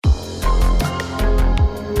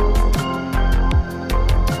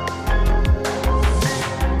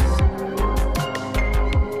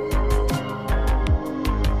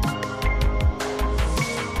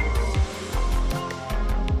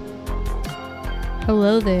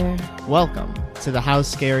Hello there. Welcome to the How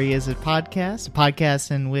Scary Is It podcast, a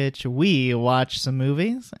podcast in which we watch some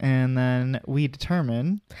movies and then we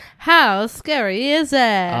determine... How scary is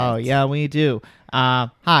it? Oh, yeah, we do.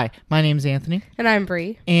 Hi, my name's Anthony. And I'm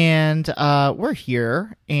Brie. And we're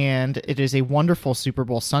here, and it is a wonderful Super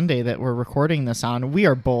Bowl Sunday that we're recording this on. We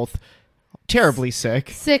are both terribly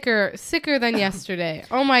sick. Sicker than yesterday.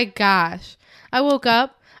 Oh my gosh. I woke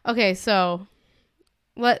up. Okay, so...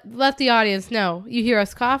 Let the audience know. You hear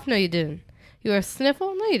us cough? No, you didn't. You hear us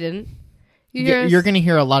sniffle? No, you didn't. You're going to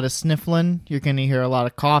hear a lot of sniffling. You're going to hear a lot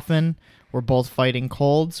of coughing. We're both fighting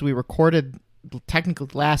colds. We recorded technically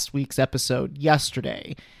last week's episode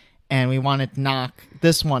yesterday, and we wanted to knock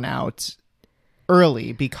this one out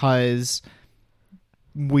early because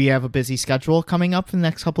we have a busy schedule coming up for the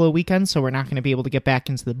next couple of weekends, so we're not going to be able to get back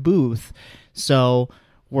into the booth. So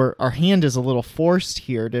our hand is a little forced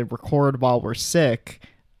here to record while we're sick,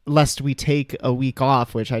 lest we take a week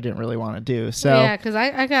off, which I didn't really want to do. So yeah, because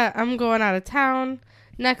I'm going out of town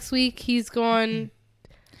next week. He's going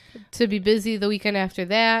to be busy the weekend after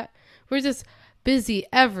that. We're just busy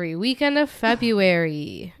every weekend of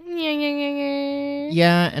February.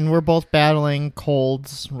 Yeah, and we're both battling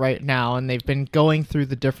colds right now, and they've been going through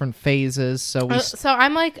the different phases. So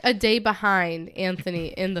I'm like a day behind Anthony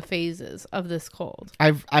in the phases of this cold.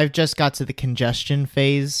 I've just got to the congestion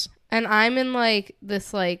phase, and I'm in like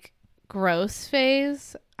this like gross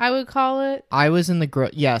phase, I would call it. I was in the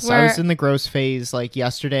gross phase like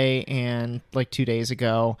yesterday and like 2 days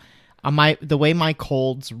ago. The way my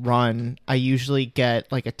colds run, I usually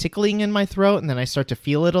get like a tickling in my throat, and then I start to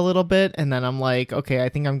feel it a little bit, and then I'm like, okay, I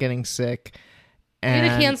think I'm getting sick. And we're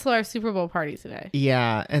gonna cancel our Super Bowl party today.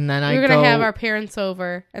 Yeah, and then we're gonna have our parents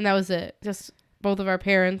over, and that was it. Just both of our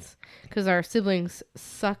parents, because our siblings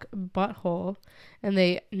suck butthole, and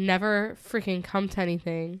they never freaking come to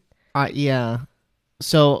anything. Yeah.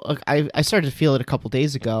 So I started to feel it a couple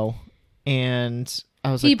days ago, and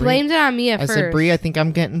I was he blamed it on me at first. I said, Brie, I think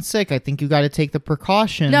I'm getting sick. I think you got to take the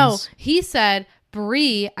precautions. No, he said,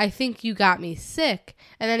 Brie, I think you got me sick.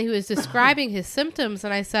 And then he was describing his symptoms.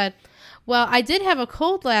 And I said, well, I did have a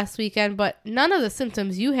cold last weekend, but none of the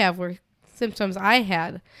symptoms you have were symptoms I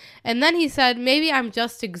had. And then he said, maybe I'm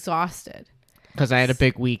just exhausted. Because I had a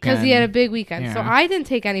big weekend. Because he had a big weekend. Yeah. So I didn't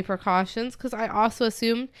take any precautions because I also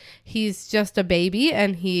assumed he's just a baby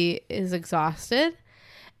and he is exhausted.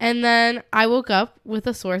 And then I woke up with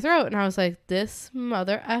a sore throat, and I was like, this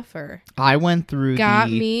mother effer. I went through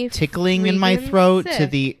the tickling in my throat sick. to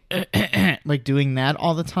the like doing that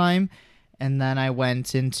all the time. And then I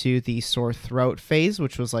went into the sore throat phase,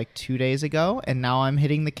 which was like 2 days ago. And now I'm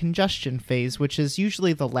hitting the congestion phase, which is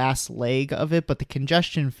usually the last leg of it. But the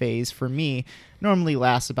congestion phase for me normally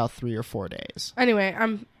lasts about 3 or 4 days. Anyway,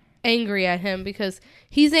 I'm angry at him because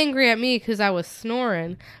he's angry at me because I was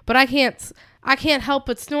snoring. But I can't help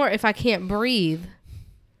but snore if I can't breathe.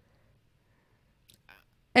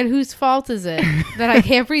 And whose fault is it that I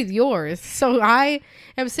can't breathe? Yours. So I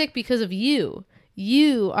am sick because of you.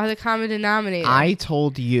 You are the common denominator. I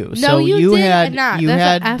told you. No, so you had not. You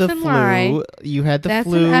That's had the flu. Lie. You had the That's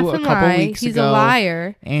flu an a couple weeks He's ago. He's a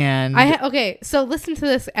liar. And okay, so listen to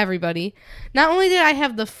this, everybody. Not only did I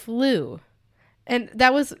have the flu, and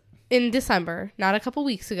that was in December, not a couple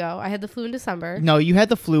weeks ago. I had the flu in December. No, you had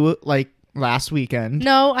the flu like last weekend.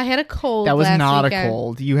 No, I had a cold. That was not weekend. A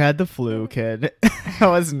cold. You had the flu, kid. That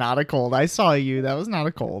was not a cold. I saw you. That was not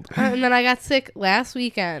a cold. And then I got sick last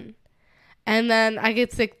weekend. And then I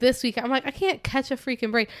get sick this weekend. I'm like, I can't catch a freaking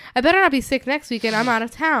break. I better not be sick next weekend. I'm out of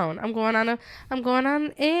town. I'm going on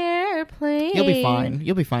an airplane. You'll be fine.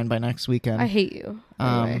 You'll be fine by next weekend. I hate you.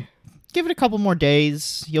 Anyway. Give it a couple more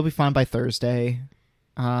days. You'll be fine by Thursday.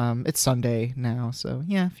 It's Sunday now, so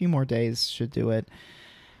yeah, a few more days should do it.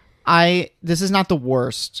 This is not the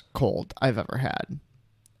worst cold I've ever had.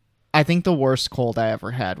 I think the worst cold I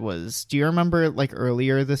ever had was, do you remember like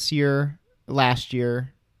earlier last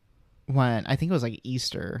year, when I think it was like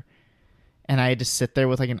Easter, and I had to sit there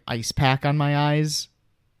with like an ice pack on my eyes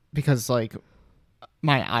because like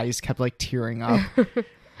my eyes kept like tearing up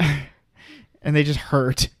and they just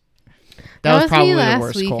hurt. That was probably the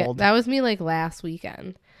worst cold. That was me like last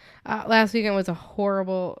weekend. Last weekend was a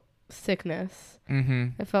horrible sickness.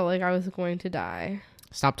 Mm-hmm. I felt like I was going to die.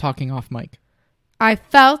 Stop talking off mic. I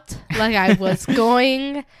felt like I was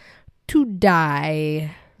going to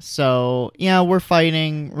die. So yeah, we're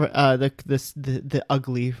fighting the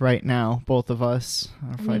ugly right now. Both of us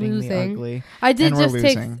are fighting the ugly. I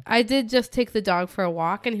did just take the dog for a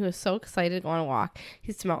walk, and he was so excited to go on a walk.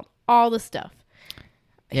 He smelled all the stuff.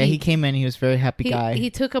 Yeah, he came in. He was a very happy guy. He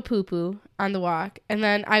took a poo-poo on the walk. And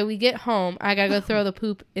then we get home. I got to go throw the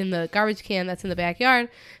poop in the garbage can that's in the backyard.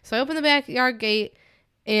 So I open the backyard gate.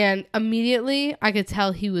 And immediately I could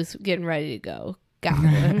tell he was getting ready to go.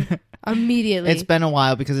 Goblin. Immediately. It's been a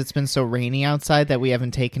while because it's been so rainy outside that we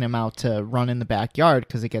haven't taken him out to run in the backyard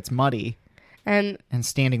because it gets muddy. And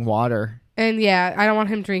standing water. And yeah, I don't want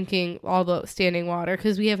him drinking all the standing water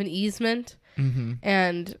because we have an easement. Mm-hmm.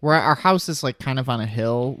 And where our house is like kind of on a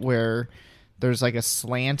hill where there's like a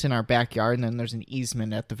slant in our backyard and then there's an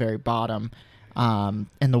easement at the very bottom. And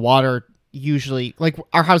the water usually, like,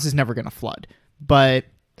 our house is never going to flood, but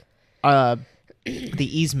the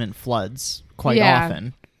easement floods quite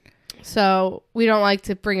often. So we don't like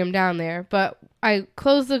to bring him down there. But I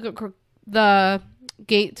close the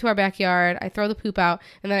gate to our backyard. I throw the poop out,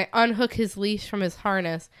 and then I unhook his leash from his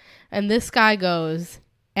harness. And this guy goes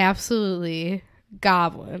absolutely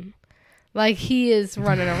goblin. Like, he is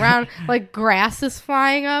running around. Like, grass is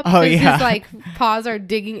flying up. Oh, yeah. His, like, paws are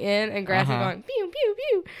digging in, and grass is going, pew, pew,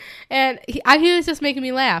 pew. And he was just making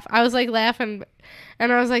me laugh. I was, like, laughing.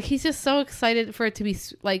 And I was like, he's just so excited for it to be,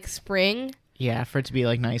 like, spring. Yeah, for it to be,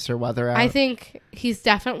 like, nicer weather out. I think he's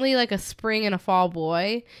definitely, like, a spring and a fall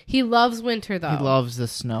boy. He loves winter, though. He loves the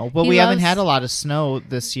snow. But we haven't had a lot of snow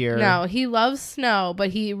this year. No, he loves snow,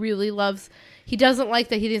 but he really loves... He doesn't like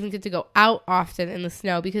that he doesn't get to go out often in the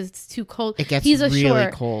snow because it's too cold. It gets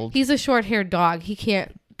cold. He's a short-haired dog. He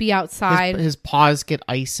can't be outside. His paws get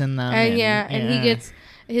ice in them. And he gets...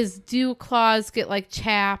 His dew claws get, like,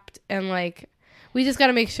 chapped and, like... We just got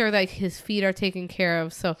to make sure that his feet are taken care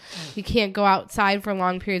of, so he can't go outside for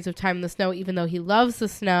long periods of time in the snow, even though he loves the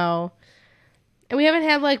snow. And we haven't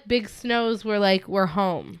had, like, big snows where, like, we're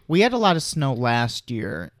home. We had a lot of snow last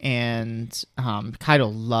year, and Kaido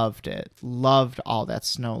loved it. Loved all that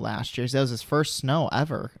snow last year. That was his first snow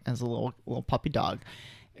ever as a little puppy dog.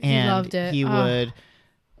 And he loved it. He would...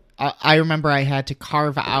 I remember I had to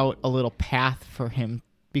carve out a little path for him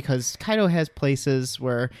because Kaido has places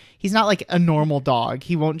where he's not like a normal dog.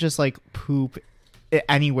 He won't just like poop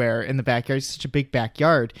anywhere in the backyard. It's such a big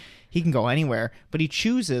backyard. He can go anywhere, but he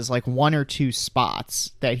chooses like one or two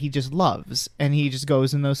spots that he just loves, and he just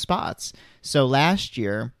goes in those spots. So last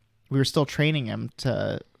year, we were still training him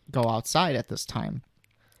to go outside at this time.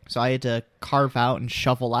 So I had to carve out and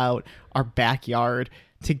shovel out our backyard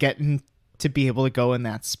to get in, to be able to go in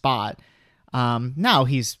that spot. Now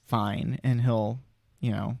he's fine, and he'll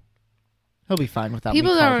be fine without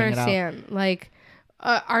People me don't carving understand. it out. Like,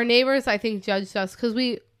 our neighbors, I think, judged us because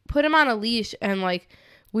we put him on a leash and like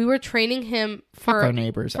we were training him for Fuck our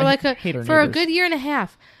neighbors. For like hate our for neighbors. a good year and a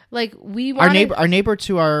half. Like we wanted, our neighbor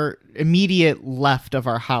to our immediate left of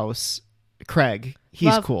our house, Craig.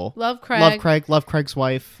 He's cool. Love Craig. Love Craig. Love Craig's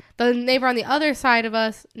wife. The neighbor on the other side of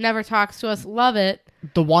us never talks to us. Love it.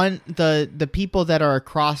 The people that are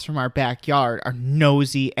across from our backyard are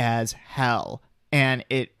nosy as hell, and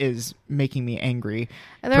it is making me angry.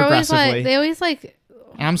 And they're always like.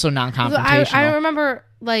 And I'm so non-confrontational. I remember,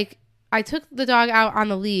 like, I took the dog out on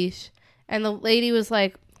the leash, and the lady was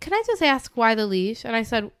like, "Can I just ask why the leash?" And I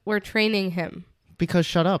said, "We're training him." Because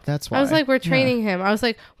shut up, that's why. I was like, we're training him. I was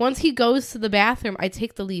like, once he goes to the bathroom, I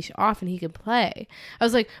take the leash off and he can play. I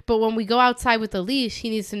was like, but when we go outside with the leash,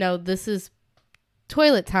 he needs to know this is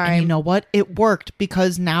toilet time. And you know what? It worked,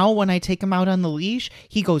 because now when I take him out on the leash,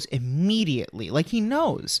 he goes immediately. Like, he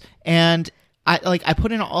knows. And I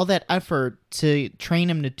put in all that effort to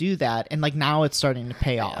train him to do that, and like now it's starting to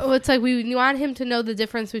pay off. It's like we want him to know the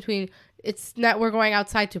difference between it's not we're going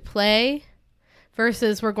outside to play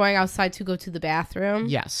versus we're going outside to go to the bathroom.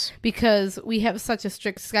 Yes. Because we have such a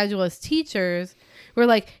strict schedule as teachers. We're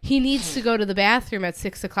like, he needs to go to the bathroom at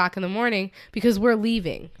 6 o'clock in the morning because we're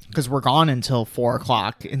leaving. Because we're gone until 4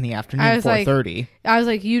 o'clock in the afternoon, 4:30. I was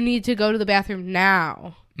like, you need to go to the bathroom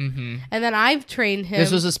now. Mm-hmm. And then I've trained him.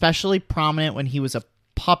 This was especially prominent when he was a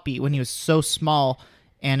puppy, when he was so small,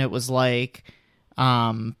 and it was like,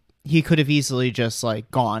 he could have easily just like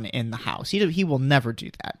gone in the house. He will never do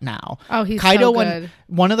that now. Oh, he's Kaido, so good.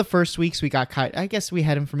 One of the first weeks we got Kaido, I guess we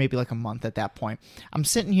had him for maybe like a month at that point. I'm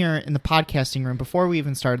sitting here in the podcasting room before we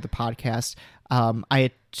even started the podcast. I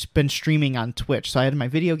had been streaming on Twitch, so I had my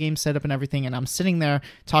video game set up and everything, and I'm sitting there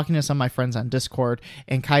talking to some of my friends on Discord,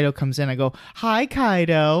 and Kaido comes in. I go, "Hi,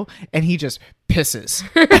 Kaido," and he just pisses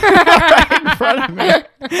right in front of me.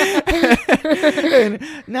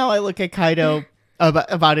 And now I look at Kaido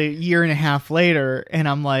about a year and a half later, and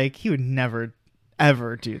I'm like, he would never,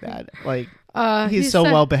 ever do that. Like, he's so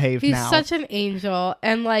well behaved now. He's such an angel,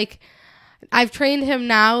 and like, I've trained him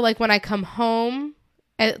now. Like when I come home.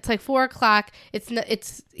 It's like 4 o'clock. It's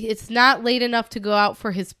not late enough to go out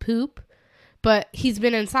for his poop, but he's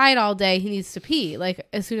been inside all day. He needs to pee. Like,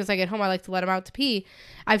 as soon as I get home, I like to let him out to pee.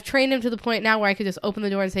 I've trained him to the point now where I could just open the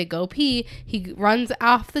door and say, go pee. He runs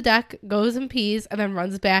off the deck, goes and pees, and then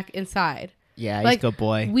runs back inside. Yeah, he's like, a good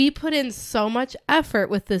boy. We put in so much effort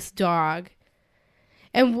with this dog.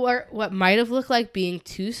 And what might have looked like being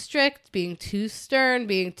too strict, being too stern,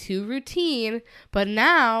 being too routine, but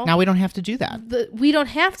now we don't have to do that. We don't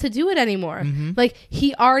have to do it anymore. Mm-hmm. Like,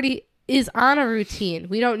 he already is on a routine.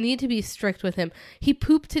 We don't need to be strict with him. He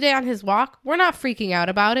pooped today on his walk. We're not freaking out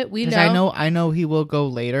about it. We know. I know he will go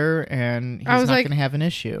later, and he's not going to have an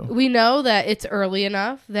issue. We know that it's early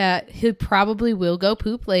enough that he probably will go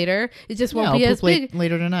poop later. It just won't be as big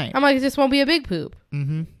later tonight. I'm like, it just won't be a big poop.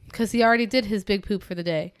 Mm-hmm. Because he already did his big poop for the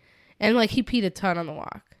day. And, like, he peed a ton on the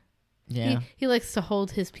walk. Yeah. He likes to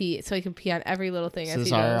hold his pee so he can pee on every little thing this as he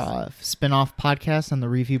is goes. our spin-off podcast on the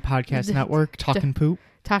Review Podcast Network, Talking Poop.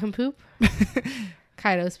 Talking Poop?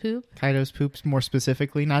 Kaido's Poop? Kaido's Poops, more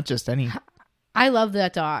specifically, not just any. I love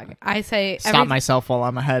that dog. I say... Stop myself while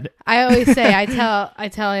I'm ahead. I always say, I tell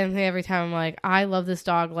Anthony every time, I'm like, I love this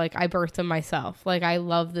dog like I birthed him myself. Like, I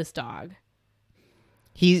love this dog.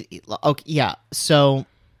 He's... Okay, yeah, so...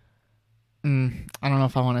 I don't know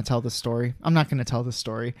if I want to tell this story. I'm not going to tell this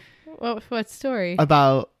story. What story?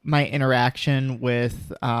 About my interaction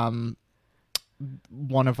with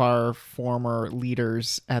one of our former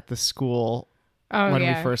leaders at the school when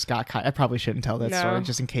we first got caught. I probably shouldn't tell that story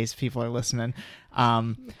just in case people are listening.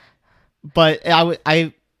 But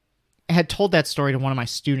I had told that story to one of my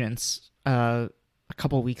students a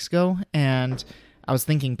couple of weeks ago, and I was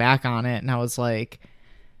thinking back on it, and I was like,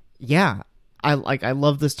 yeah, I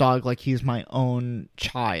love this dog like he's my own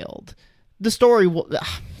child. The story,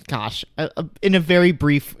 in a very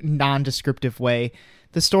brief, non-descriptive way,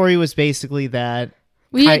 the story was basically that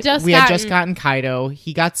we had just gotten Kaido.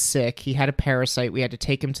 He got sick. He had a parasite. We had to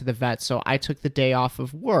take him to the vet. So I took the day off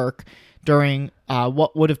of work during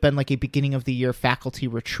what would have been like a beginning of the year faculty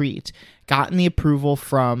retreat. Gotten the approval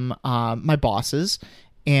from my bosses,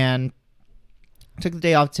 and took the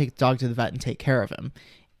day off to take the dog to the vet and take care of him.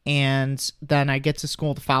 And then I get to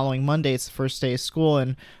school the following Monday. It's the first day of school,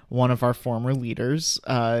 and one of our former leaders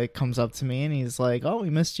comes up to me, and he's like, "Oh, we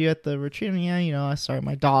missed you at the retreat." And yeah, I sorry,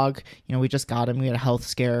 my dog. We just got him. We had a health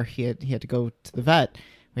scare. He had to go to the vet.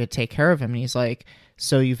 We had to take care of him. And he's like,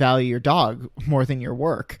 "So you value your dog more than your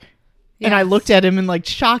work?" Yes. And I looked at him in like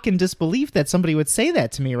shock and disbelief that somebody would say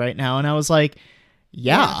that to me right now. And I was like,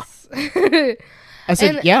 "Yeah." Yes. I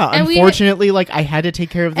said, unfortunately, I had to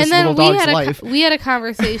take care of this little dog's life. We had a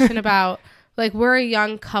conversation about, we're a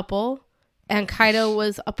young couple, and Kaido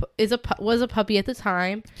was a puppy at the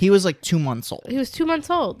time. He was, 2 months old. He was 2 months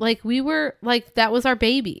old. We were, that was our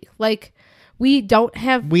baby. We don't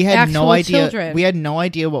have children. We had no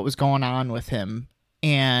idea what was going on with him,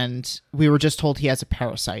 and we were just told he has a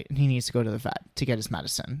parasite, and he needs to go to the vet to get his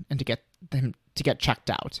medicine and to get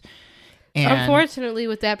checked out. And unfortunately,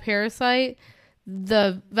 with that parasite,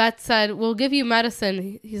 the vet said, we'll give you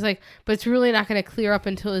medicine. He's like, but it's really not going to clear up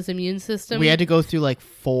until his immune system. We had to go through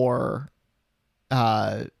 4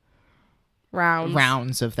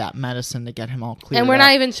 rounds of that medicine to get him all cleared. And we're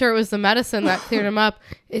not even sure it was the medicine that cleared him up.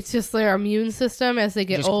 It's just their immune system as they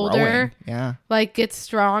get just older. Growing. Yeah. Gets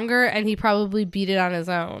stronger, and he probably beat it on his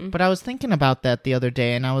own. But I was thinking about that the other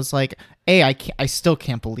day, and I was like, I still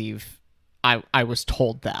can't believe I was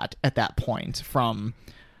told that at that point from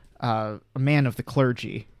a man of the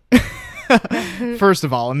clergy. First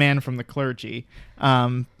of all, a man from the clergy,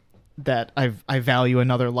 that I value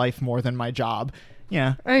another life more than my job.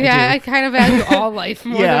 Yeah. I kind of value all life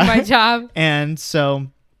more than my job. And so,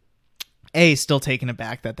 still taken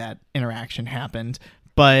aback that interaction happened.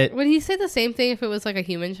 But would he say the same thing if it was a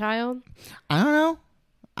human child? I don't know.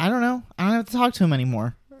 I don't have to talk to him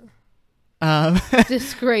anymore.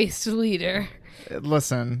 Disgraced leader.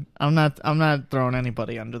 Listen, I'm not throwing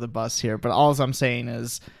anybody under the bus here, but all I'm saying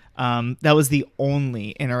is that was the only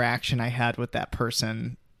interaction I had with that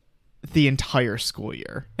person the entire school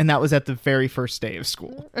year, and that was at the very first day of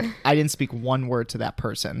school. I didn't speak one word to that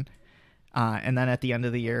person, and then at the end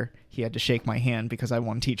of the year, he had to shake my hand because I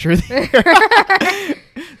won Teacher of the Year.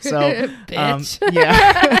 So, bitch.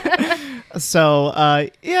 Yeah. So, I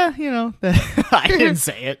didn't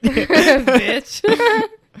say it. Bitch.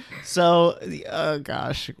 So,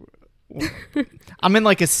 gosh, I'm in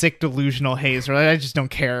a sick delusional haze, right? I just don't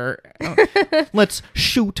care. Let's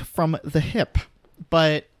shoot from the hip.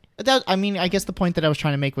 But I guess the point that I was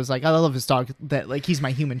trying to make was I love this dog, that he's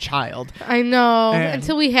my human child. I know.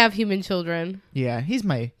 Until we have human children. Yeah, he's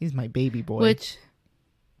my baby boy. Which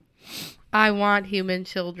I want human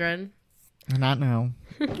children. Not now.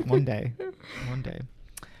 One day.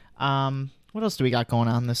 What else do we got going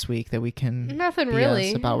on this week that we can Nothing BS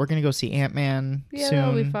really about? We're gonna go see Ant-Man Yeah, soon.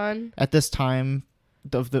 that'll be fun. At this time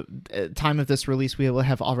of the time of this release, we will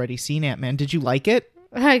have already seen Ant-Man. Did you like it?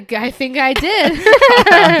 I think I did.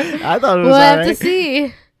 I thought it was we'll all have right. to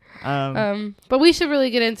see. But we should really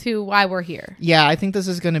get into why we're here. Yeah, I think this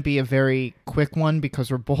is going to be a very quick one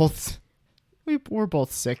because we're both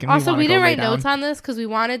sick. And Also, we didn't write down. notes on this because we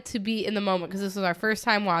wanted to be in the moment because this was our first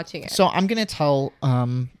time watching it. So I'm going to tell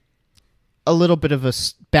a little bit of a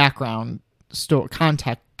background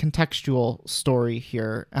contextual story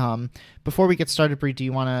here. Before we get started, Brie, do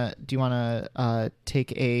you want to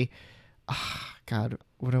take a God,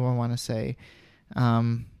 what do I want to say?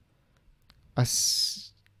 A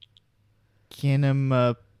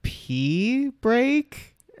Skinama pee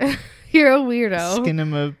break? You're a weirdo.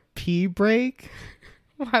 Skinama pee break?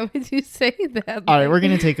 Why would you say that? All right, we're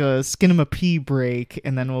going to take a Skinama pee break,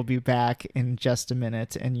 and then we'll be back in just a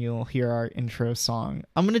minute, and you'll hear our intro song.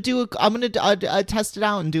 I'm going to test it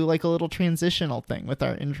out and do like a little transitional thing with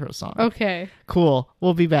our intro song. Okay. Cool.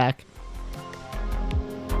 We'll be back.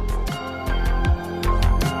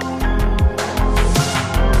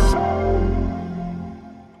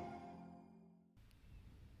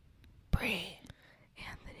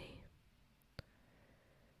 Anthony.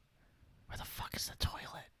 Where the fuck is the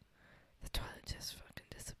toilet? The toilet just fucking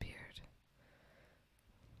disappeared.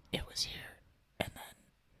 It was here, and then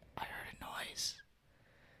I heard a noise.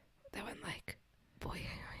 That went like, boy.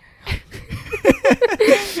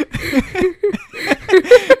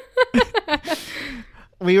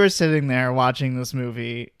 We were sitting there watching this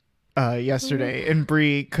movie yesterday, and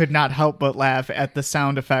Brie could not help but laugh at the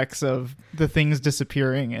sound effects of the things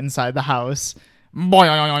disappearing inside the house. Okay.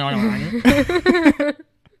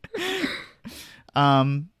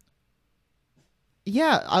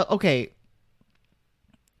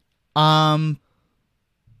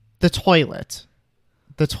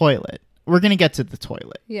 The toilet. We're gonna get to the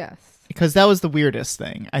toilet Yes. because that was the weirdest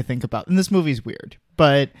thing I think about. And this movie's weird,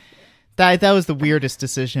 but that was the weirdest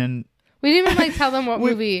decision. We didn't even tell them what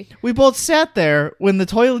movie. We both sat there when the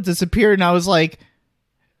toilet disappeared, and I was like,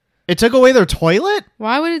 "It took away their toilet?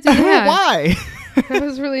 Why would it do that? Why?" That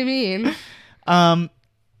was really mean. All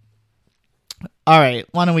right,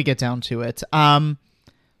 why don't we get down to it?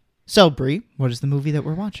 So, Brie, what is the movie that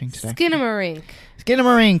we're watching today? Skinamarink.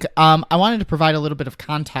 Skinamarink. I wanted to provide a little bit of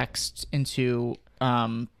context into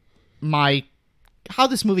how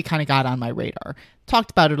this movie kind of got on my radar.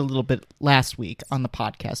 Talked about it a little bit last week on the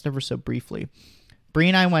podcast, ever so briefly. Brie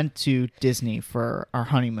and I went to Disney for our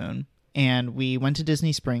honeymoon, and we went to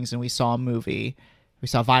Disney Springs and we saw a movie. We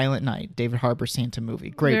saw Violent Night, David Harbour Santa movie.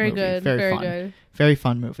 Great Very movie. good. Very fun. Good. Very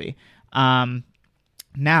fun movie.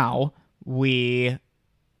 Now we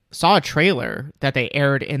saw a trailer that they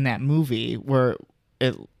aired in that movie where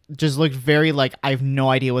it just looked very like, I have no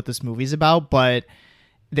idea what this movie's about, but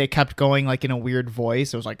they kept going like in a weird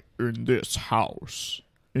voice. It was like, in this house.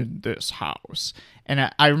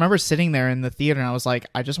 And I remember sitting there in the theater and I was like,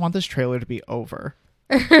 I just want this trailer to be over.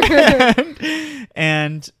 and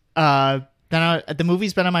then the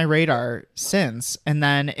movie's been on my radar since, and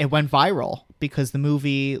then it went viral because the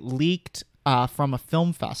movie leaked from a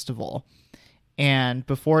film festival, and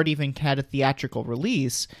before it even had a theatrical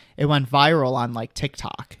release, it went viral on like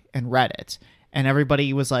TikTok and Reddit, and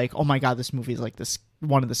everybody was like, "Oh my god, this movie is like this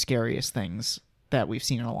one of the scariest things that we've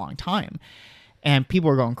seen in a long time," and people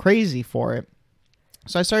were going crazy for it.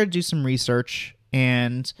 So I started to do some research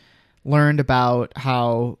and learned about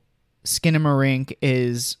how Skinamarink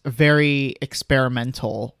is a very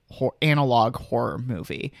experimental analog horror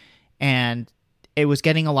movie, and it was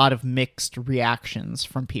getting a lot of mixed reactions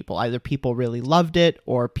from people. Either people really loved it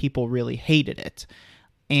or people really hated it.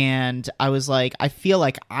 And I was like, I feel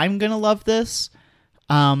like I'm going to love this.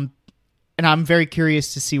 And I'm very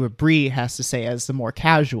curious to see what Brie has to say as the more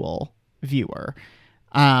casual viewer.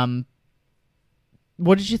 What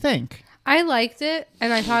did you think? I liked it,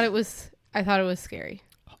 and I thought it was scary.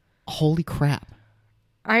 Holy crap.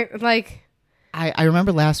 I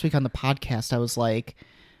remember last week on the podcast, I was like,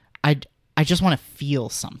 I just want to feel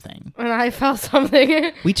something. When I felt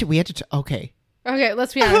something. We had to... Okay,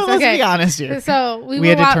 let's be honest. Let's be honest here. So we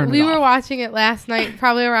were watching it last night,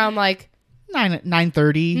 probably around like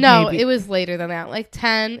 9:30. No, maybe. it was later than that, like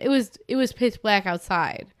 10. It was pitch black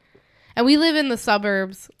outside, and we live in the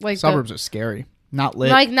suburbs. Like suburbs are scary. Not lit.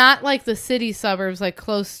 Like not like the city suburbs, like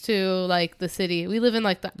close to like the city. We live in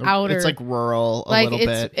like the outer. It's like rural a little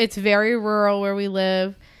bit. It's very rural where we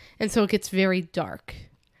live, and so it gets very dark.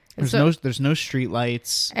 There's no street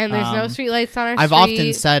lights. And there's no street lights on our I've street.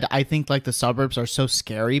 often said I think like the suburbs are so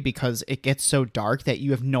scary because it gets so dark that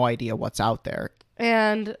you have no idea what's out there.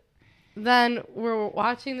 And then we're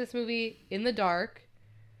watching this movie in the dark,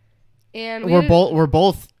 and we're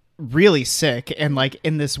both really sick and like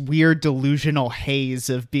in this weird delusional haze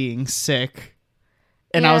of being sick.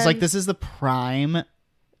 And I was like, this is the prime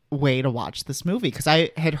way to watch this movie, because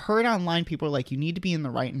I had heard online people were like, you need to be in the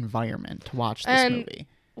right environment to watch this movie.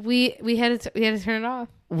 We had to turn it off.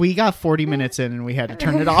 We got 40 minutes in and we had to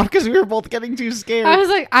turn it off because we were both getting too scared. I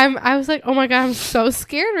was like, oh my God, I'm so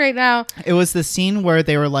scared right now. It was the scene where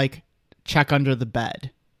they were like, check under the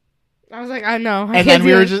bed. I was like, I know. And then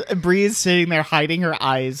we were Bree's sitting there hiding her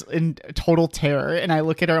eyes in total terror. And I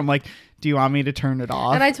look at her, I'm like, do you want me to turn it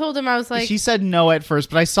off? And I told him, I was like... She said no at first,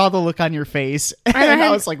 but I saw the look on your face. And I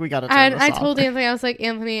was like, we got to turn this off. I told Anthony, I was like,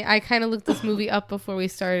 Anthony, I kind of looked this movie up before we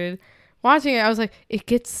started watching it. I was like, it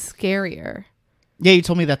gets scarier. Yeah, you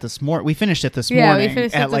told me that this morning. We finished it this morning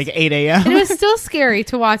at like 8 a.m. And it was still scary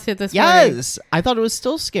to watch it this morning. Yes, I thought it was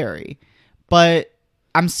still scary. But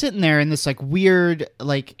I'm sitting there in this like weird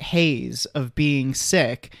like haze of being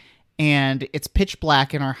sick, and it's pitch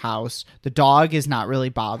black in our house. The dog is not really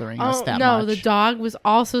bothering us that much. No, the dog was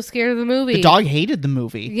also scared of the movie. The dog hated the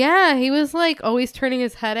movie. Yeah, he was like always turning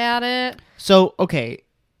his head at it. So, okay,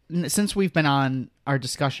 since we've been on our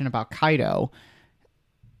discussion about Kaido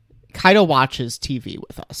watches TV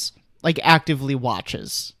with us, like actively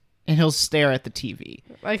watches, and he'll stare at the TV.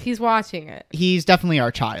 Like he's watching it. He's definitely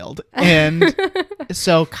our child. And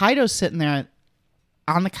so Kaido's sitting there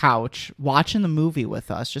on the couch watching the movie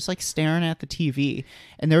with us, just like staring at the TV.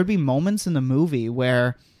 And there would be moments in the movie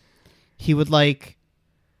where he would like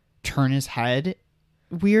turn his head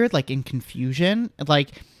weird, like in confusion.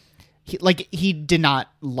 Like he did not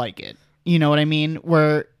like it. You know what I mean?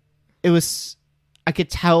 Where it was... I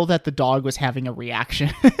could tell that the dog was having a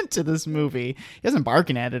reaction to this movie. He wasn't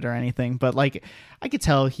barking at it or anything, but like I could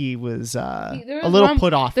tell he was a little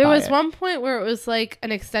put off. There was one point where it was like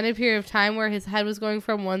an extended period of time where his head was going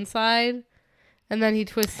from one side, and then he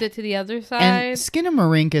twisted it to the other side. And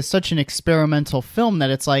Skinamarink is such an experimental film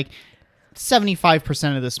that it's like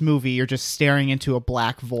 75% of this movie you're just staring into a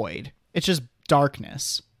black void. It's just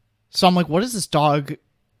darkness. So I'm like, what is this dog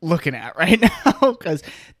looking at right now? Because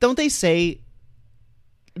don't they say...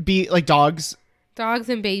 be like dogs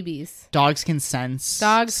and babies can sense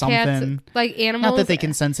something, cats, like animals. Not that they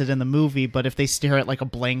can sense it in the movie, but if they stare at like a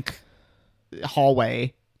blank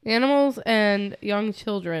hallway, animals and young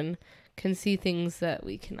children can see things that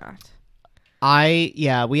we cannot.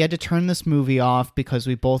 We had to turn this movie off because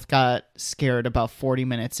we both got scared about 40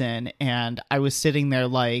 minutes in, and I was sitting there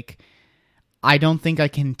like, I don't think I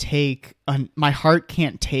can take my heart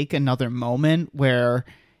can't take another moment where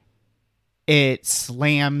it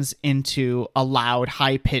slams into a loud,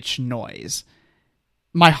 high-pitched noise.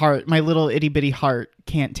 My little itty-bitty heart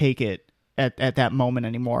can't take it at that moment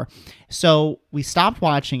anymore. So we stopped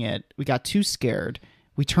watching it. We got too scared.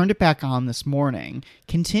 We turned it back on this morning,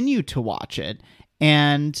 continued to watch it,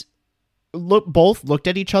 and both looked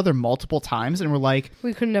at each other multiple times and were like,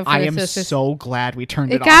 we couldn't have I am so glad we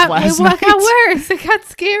turned it off last night. It got worse. It got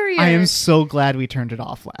scarier. I am so glad we turned it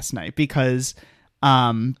off last night because...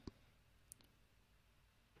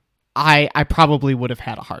 I probably would have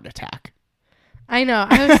had a heart attack. I know.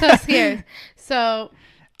 I was so scared. So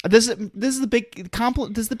this is the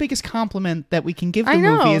biggest compliment that we can give the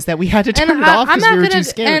movie is that we had to turn it off because we were too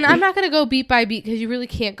scared. And I'm not going to go beat by beat because you really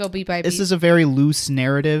can't go beat by beat. This is a very loose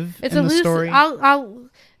narrative in the story. I'll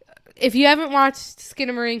if you haven't watched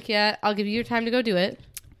Skinamarink yet, I'll give you your time to go do it.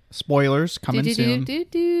 Spoilers coming soon.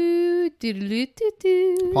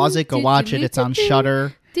 Pause it. Go watch it. It's on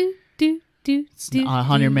Shudder. It's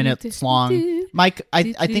 100 minutes long. Mike, I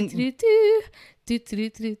think...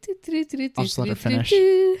 I'll just let her finish.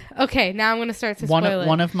 Okay, now I'm going to start to spoil it.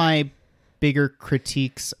 One of my bigger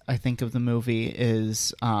critiques, I think, of the movie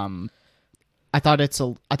is I thought it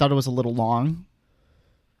was a little long.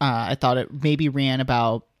 I thought it maybe ran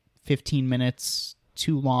about 15 minutes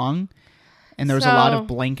too long. And there was a lot of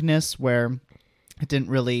blankness where it didn't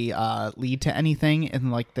really lead to anything in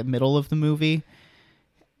like the middle of the movie.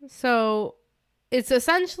 So it's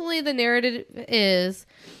essentially the narrative is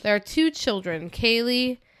there are two children,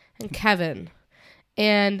 Kaylee and Kevin,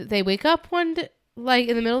 and they wake up like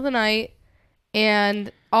in the middle of the night,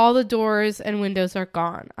 and all the doors and windows are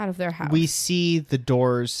gone out of their house. We see the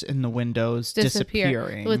doors and the windows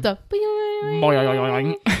disappearing with the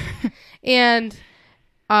and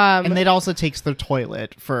it also takes their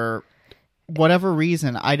toilet for whatever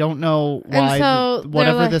reason, I don't know why. So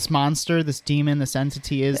whatever this monster, this demon, this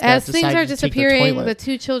entity is, as that things are decided to take the disappearing, toilet. the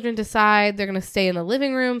two children decide they're going to stay in the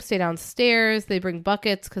living room, stay downstairs. They bring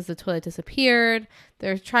buckets because the toilet disappeared.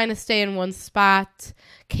 They're trying to stay in one spot.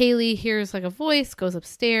 Kaylee hears like a voice, goes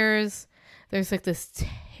upstairs. There's like this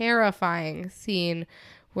terrifying scene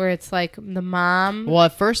where it's like the mom. Well,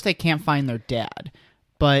 at first they can't find their dad,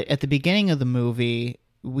 but at the beginning of the movie,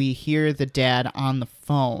 we hear the dad on the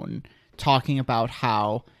phone talking about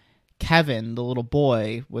how Kevin, the little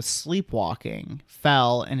boy, was sleepwalking,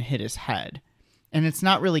 fell, and hit his head. And it's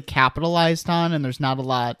not really capitalized on, and there's not a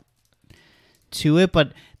lot to it,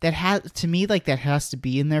 but that has, to me, like, that has to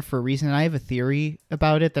be in there for a reason. And I have a theory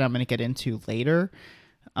about it that I'm going to get into later.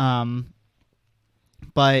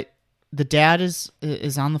 But the dad is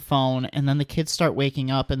on the phone, and then the kids start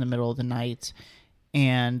waking up in the middle of the night,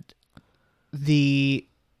 and the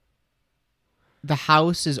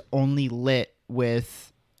house is only lit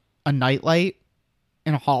with a nightlight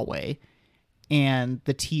in a hallway and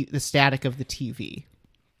the static of the TV.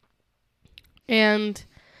 And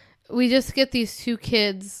we just get these two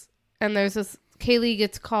kids, and there's this, Kaylee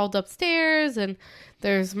gets called upstairs, and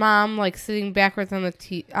there's mom like sitting backwards on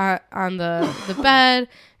the bed,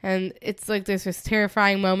 and it's like there's this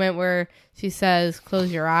terrifying moment where she says,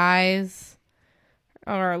 "Close your eyes."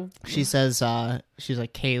 Or she says, she's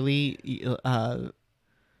like, Kaylee,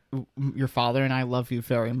 your father and I love you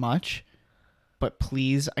very much, but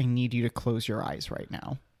please, I need you to close your eyes right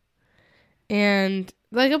now. And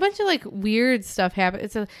like a bunch of like weird stuff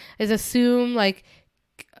happens. It's assumed like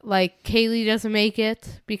Kaylee doesn't make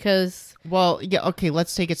it because. Well, yeah, okay.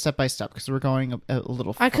 Let's take it step by step because we're going a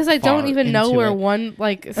little. Because I don't even know where one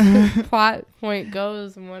like plot point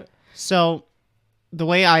goes and what. So. The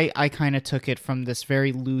way I kind of took it from this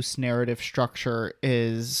very loose narrative structure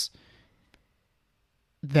is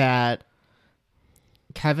that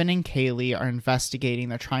Kevin and Kaylee are investigating.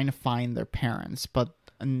 They're trying to find their parents, but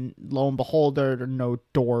lo and behold, there are no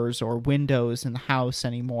doors or windows in the house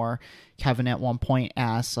anymore. Kevin at one point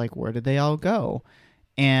asks, like, where did they all go?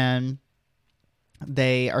 And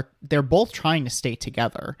they're both trying to stay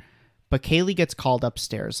together. But Kaylee gets called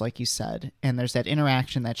upstairs, like you said, and there's that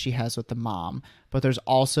interaction that she has with the mom. But there's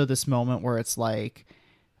also this moment where it's like,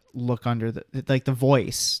 look under the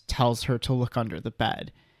voice tells her to look under the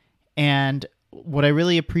bed. And what I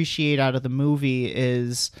really appreciate out of the movie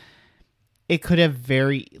is it could have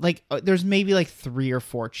there's maybe like 3 or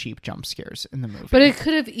 4 cheap jump scares in the movie. But it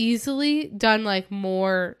could have easily done like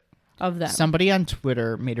more of them. Somebody on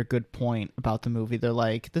Twitter made a good point about the movie. They're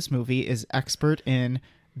like, this movie is expert in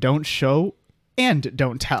don't show and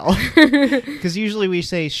don't tell. Because usually we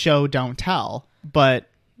say show, don't tell. But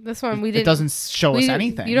this one it doesn't show us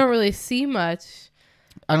anything. You don't really see much.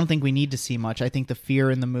 I don't think we need to see much. I think the fear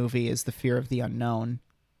in the movie is the fear of the unknown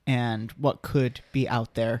and what could be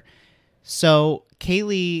out there. So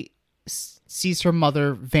Kaylee sees her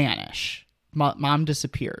mother vanish. Mom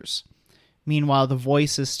disappears. Meanwhile, the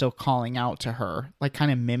voice is still calling out to her, like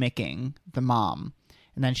kind of mimicking the mom.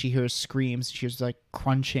 And then she hears screams. She hears like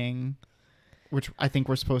crunching, which I think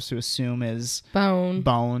we're supposed to assume is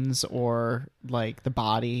bones or like the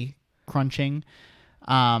body crunching.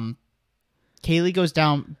 Kaylee goes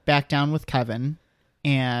back down with Kevin,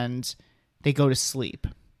 and they go to sleep.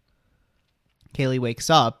 Kaylee wakes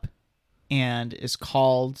up and is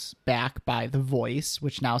called back by the voice,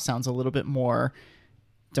 which now sounds a little bit more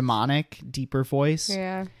demonic, deeper voice.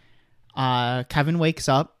 Yeah. Kevin wakes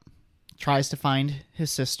up, tries to find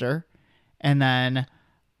his sister, and then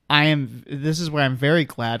this is where I'm very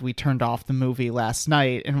glad we turned off the movie last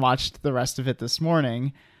night and watched the rest of it this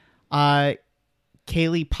morning.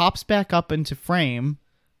 Kaylee pops back up into frame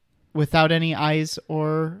without any eyes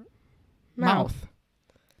or mouth.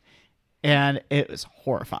 And it was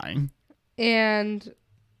horrifying. And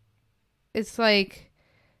it's like,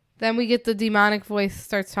 then we get the demonic voice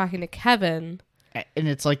starts talking to Kevin. And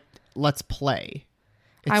it's like, let's play.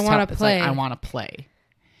 I want to play. Like, I want to play.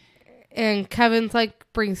 And Kevin's like,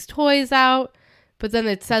 brings toys out. But then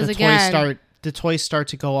it says again. The toys start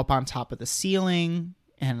to go up on top of the ceiling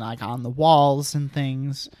and like on the walls and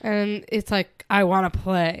things. And it's like, I want to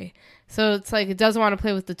play. So it's like, it doesn't want to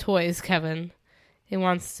play with the toys, Kevin. It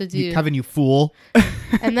wants to do. Kevin, you fool.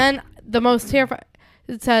 And then the most terrifying,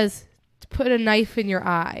 it says, put a knife in your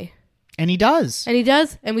eye. And he does.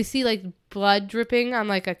 And we see like blood dripping on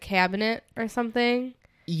like a cabinet or something.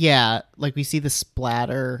 Yeah. Like we see the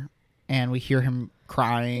splatter and we hear him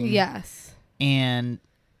crying. Yes. And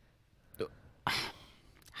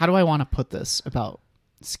how do I want to put this about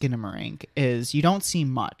Skinamarink is you don't see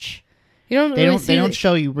much. You don't. They really don't. They don't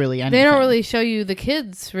show you really anything. They don't really show you the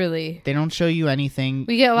kids. Really. They don't show you anything.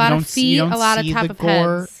 We get a lot of feet, a lot of top of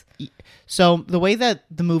heads. So the way that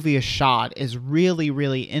the movie is shot is really,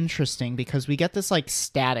 really interesting because we get this like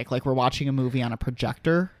static, like we're watching a movie on a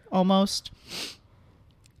projector almost.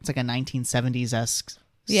 It's like a 1970s-esque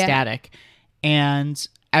static. And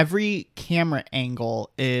every camera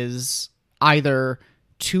angle is either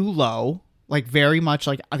too low, like very much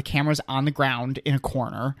like the camera's on the ground in a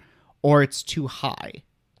corner, or it's too high.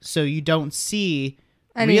 So you don't see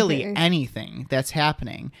really anything that's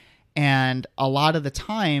happening. And a lot of the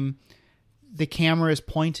time, the camera is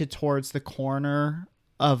pointed towards the corner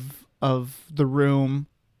of the room,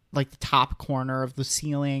 like the top corner of the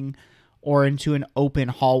ceiling, or into an open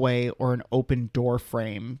hallway or an open door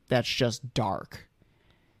frame that's just dark.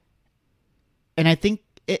 And I think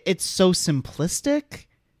it's so simplistic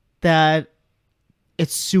that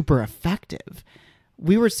it's super effective.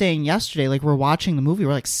 We were saying yesterday, like we're watching the movie,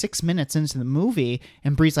 we're like 6 minutes into the movie,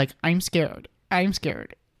 and Bree's like, I'm scared.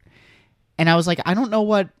 And I was like, I don't know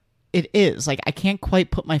what it is. Like, I can't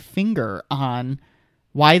quite put my finger on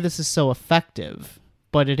why this is so effective,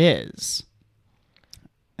 but it is.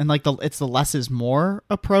 And like it's the less is more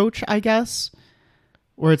approach, I guess,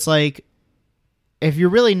 where it's like, if you're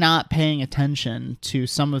really not paying attention to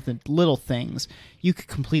some of the little things, you could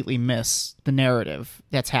completely miss the narrative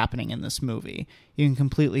that's happening in this movie. You can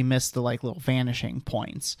completely miss the like little vanishing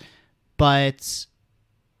points. But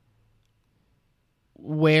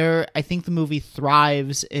where I think the movie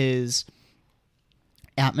thrives is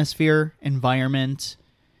atmosphere, environment,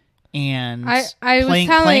 and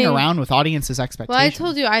playing around with audiences' expectations. Well, I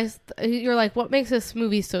told you, you're like, what makes this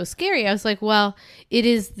movie so scary? I was like, well, it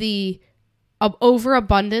is the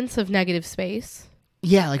overabundance of negative space.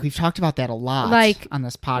 Yeah, like we've talked about that a lot on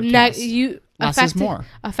this podcast. Less is more.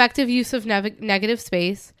 Effective use of negative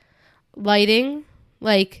space, lighting,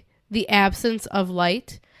 like the absence of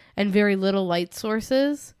light and very little light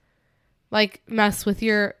sources, like mess with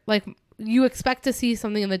your, like you expect to see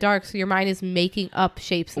something in the dark, so your mind is making up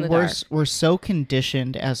shapes in the dark. We're so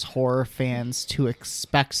conditioned as horror fans to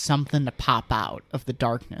expect something to pop out of the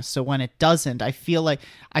darkness. So when it doesn't, I feel like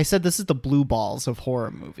I said this is the blue balls of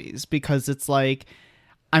horror movies, because it's like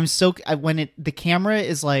when the camera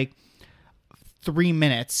is like 3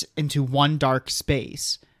 minutes into one dark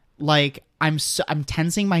space, like I'm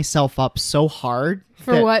tensing myself up so hard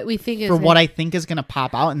for what we think is what I think is going to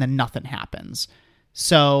pop out, and then nothing happens.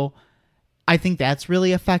 So I think that's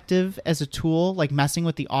really effective as a tool, like messing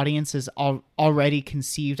with the audience's already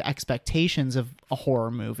conceived expectations of a horror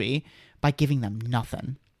movie by giving them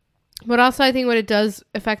nothing. But also I think what it does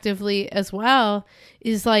effectively as well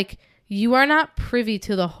is like you are not privy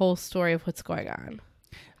to the whole story of what's going on.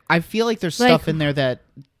 I feel like there's stuff in there that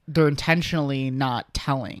they're intentionally not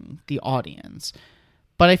telling the audience.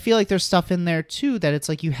 But I feel like there's stuff in there, too, that it's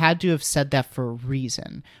like you had to have said that for a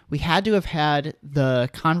reason. We had to have had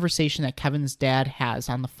the conversation that Kevin's dad has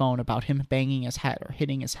on the phone about him banging his head or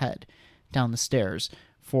hitting his head down the stairs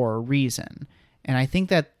for a reason. And I think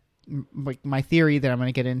that my theory that I'm going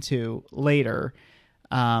to get into later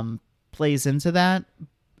plays into that.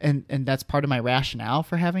 And that's part of my rationale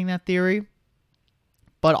for having that theory.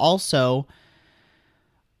 But also,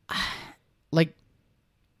 like,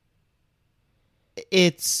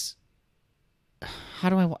 it's I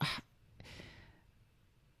don't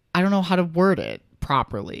know how to word it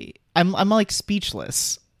properly. I'm like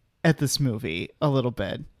speechless at this movie a little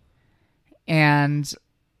bit, and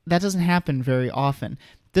that doesn't happen very often.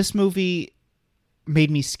 This movie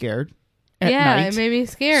made me scared at night. It made me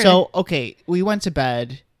scared. So okay, we went to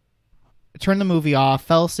bed, turned the movie off,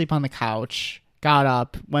 fell asleep on the couch, got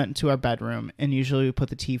up, went to our bedroom, and usually we put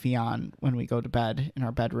the TV on when we go to bed in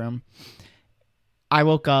our bedroom. I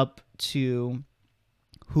woke up to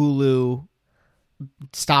Hulu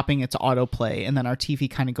stopping its autoplay, and then our TV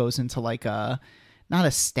kind of goes into like not a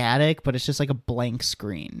static, but it's just like a blank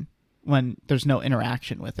screen when there's no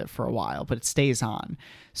interaction with it for a while, but it stays on.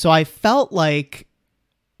 So I felt like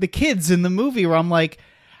the kids in the movie where I'm like,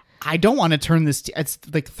 I don't want to turn this. It's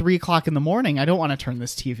like 3:00 in the morning. I don't want to turn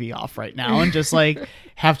this TV off right now and just like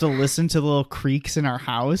have to listen to the little creaks in our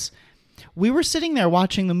house. We were sitting there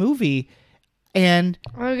watching the movie, and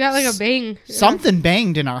we got like a bang. Something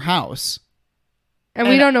banged in our house. And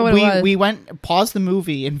we don't know what it was. We went, paused the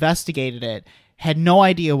movie, investigated it, had no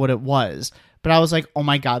idea what it was. But I was like, oh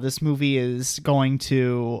my God, this movie is going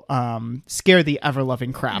to scare the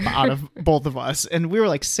ever-loving crap out of both of us. And we were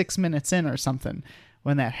like 6 minutes in or something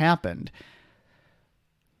when that happened.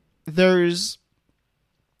 There's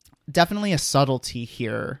definitely a subtlety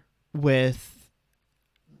here with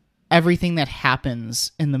everything that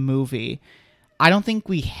happens in the movie, I don't think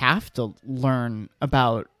we have to learn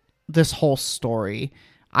about this whole story.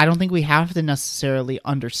 I don't think we have to necessarily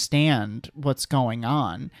understand what's going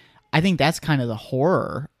on. I think that's kind of the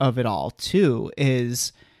horror of it all, too,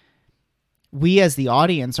 is we as the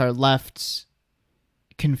audience are left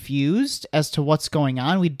confused as to what's going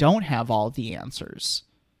on. We don't have all the answers.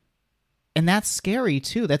 And that's scary,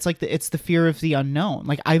 too. That's like it's the fear of the unknown.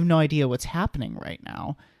 Like, I have no idea what's happening right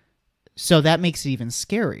now. So that makes it even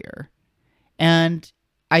scarier. And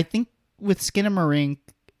I think with Skinamarink,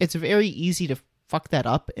 it's very easy to fuck that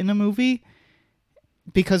up in a movie,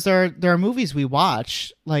 because there are movies we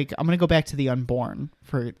watch, like I'm going to go back to The Unborn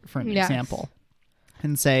for an example,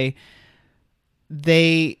 and say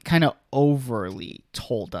they kind of overly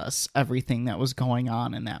told us everything that was going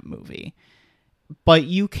on in that movie. But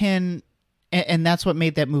you can, and that's what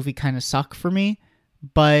made that movie kind of suck for me,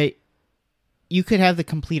 but you could have the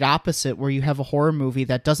complete opposite, where you have a horror movie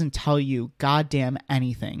that doesn't tell you goddamn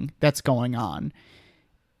anything that's going on.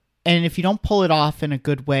 And if you don't pull it off in a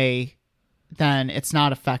good way, then it's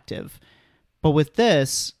not effective. But with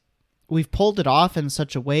this, we've pulled it off in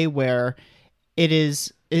such a way where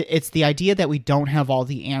it's the idea that we don't have all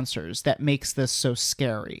the answers that makes this so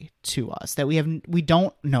scary to us, that we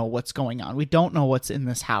don't know what's going on. We don't know what's in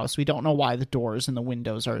this house. We don't know why the doors and the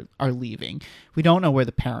windows are leaving. We don't know where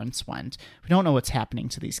the parents went. We don't know what's happening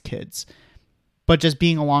to these kids. But just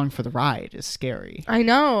being along for the ride is scary. I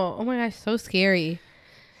know. Oh my gosh, so scary.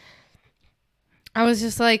 I was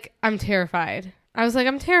just like, I'm terrified.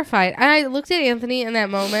 I'm terrified. And I looked at Anthony in that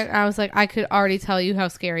moment. I was like, I could already tell you how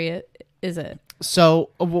scary it is. So,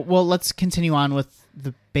 well, let's continue on with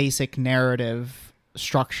the basic narrative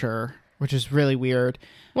structure, which is really weird.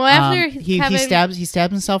 Well, after he stabs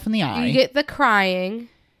himself in the eye. You get the crying,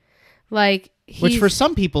 which for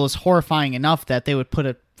some people is horrifying enough that they would put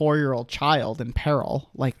a 4-year-old child in peril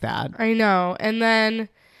like that. I know. And then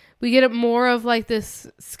we get more of like this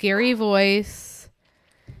scary voice.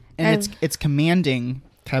 And it's commanding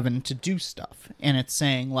Kevin to do stuff, and it's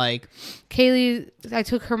saying like, Kaylee, I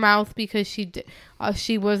took her mouth because she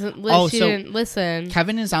wasn't she didn't listen.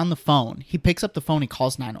 Kevin is on the phone. He picks up the phone. He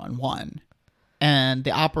calls 911, and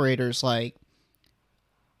the operator's like,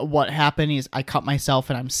 "What happened? I cut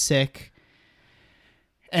myself and I'm sick."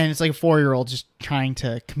 And it's like a 4-year-old just trying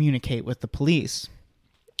to communicate with the police.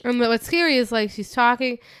 And what's scary is like she's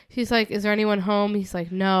talking. She's like, "Is there anyone home?" He's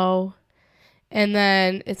like, "No." And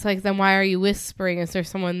then it's like, then why are you whispering? Is there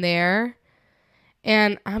someone there?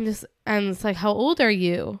 And it's like, how old are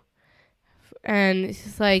you? And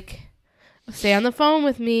she's like, stay on the phone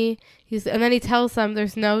with me. And then he tells them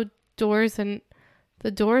there's no doors and the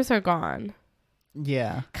doors are gone.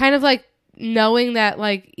 Yeah. Kind of like knowing that,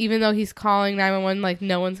 like, even though he's calling 911, like,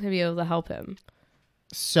 no one's going to be able to help him.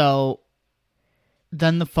 So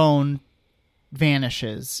then the phone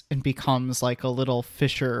vanishes and becomes like a little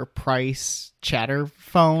Fisher-Price chatter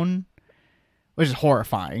phone, which is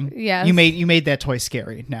horrifying. Yes. You made that toy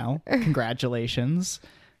scary now. Congratulations.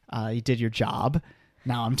 You did your job.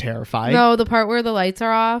 Now I'm terrified. No, the part where the lights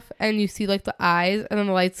are off and you see like the eyes and then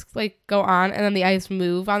the lights like go on and then the eyes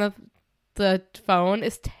move on the phone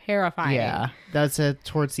is terrifying. Yeah, that's it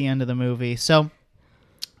towards the end of the movie. So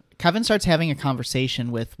Kevin starts having a conversation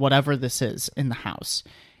with whatever this is in the house,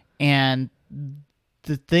 and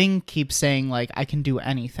the thing keeps saying, like, I can do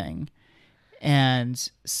anything,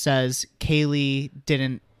 and says Kaylee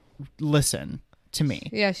didn't listen to me.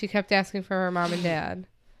 Yeah, she kept asking for her mom and dad.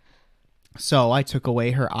 So I took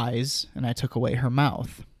away her eyes, and I took away her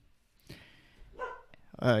mouth.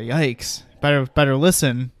 Yikes. Better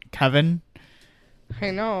listen, Kevin.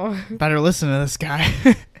 I know. Better listen to this guy.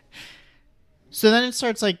 So then it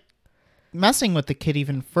starts, like, messing with the kid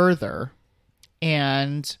even further,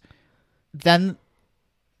 and then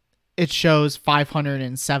it shows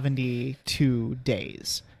 572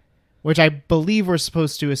 days, which I believe we're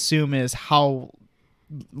supposed to assume is how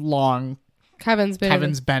long Kevin's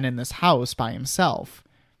been in this house by himself.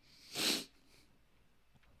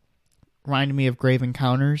 Reminded me of Grave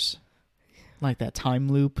Encounters, like that time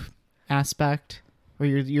loop aspect, where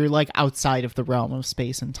you're like outside of the realm of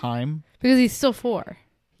space and time. Because he's still 4.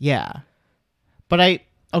 Yeah. But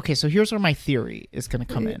okay, so here's where my theory is going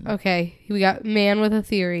to come in. Okay, we got man with a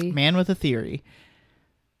theory. Man with a theory.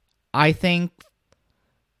 I think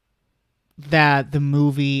that the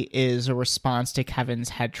movie is a response to Kevin's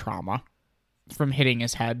head trauma from hitting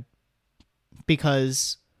his head.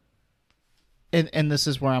 Because, and this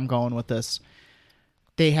is where I'm going with this,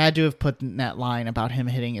 they had to have put in that line about him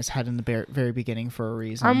hitting his head in the very beginning for a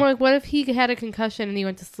reason. I'm like, what if he had a concussion and he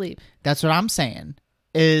went to sleep? That's what I'm saying.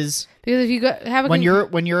 is because if you have when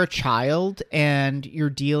you're a child and you're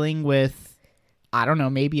dealing with, I don't know,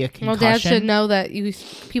 maybe a concussion. Well, Dad should know that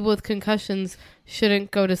people with concussions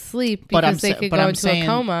shouldn't go to sleep because they could go into a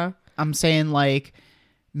coma. I'm saying like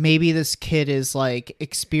maybe this kid is like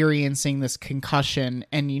experiencing this concussion,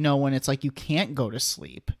 and when it's like you can't go to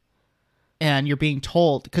sleep, and you're being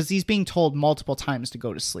told, because he's being told multiple times to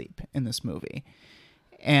go to sleep in this movie.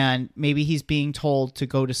 And maybe he's being told to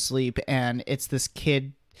go to sleep, and it's this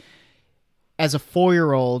kid as a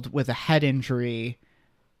 4-year-old with a head injury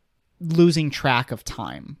losing track of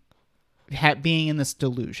time, being in this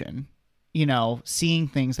delusion, seeing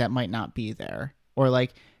things that might not be there, or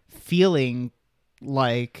like feeling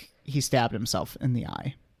like he stabbed himself in the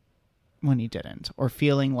eye when he didn't, or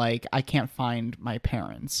feeling like I can't find my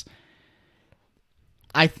parents.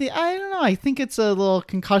 I don't know. I think it's a little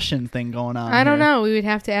concussion thing going on. I don't know. We would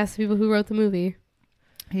have to ask the people who wrote the movie.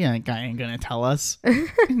 Yeah, that guy ain't gonna tell us.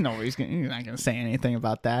 No, he's not gonna say anything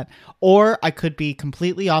about that. Or I could be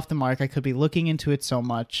completely off the mark. I could be looking into it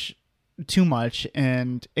too much,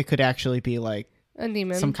 and it could actually be like a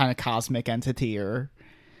demon, some kind of cosmic entity or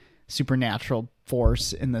supernatural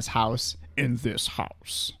force in this house. It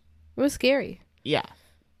was scary. Yeah.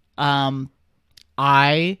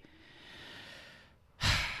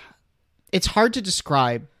 It's hard to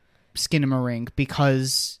describe Skinamarink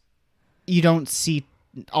because you don't see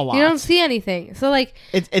a lot. You don't see anything. So like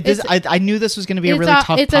I knew this was going to be a really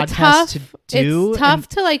tough podcast to do. It's tough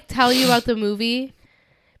to like tell you about the movie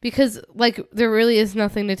because like there really is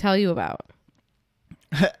nothing to tell you about.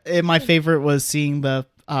 My favorite was seeing the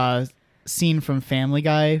scene from Family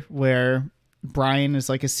Guy where Brian is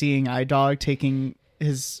like a seeing eye dog taking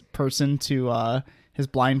his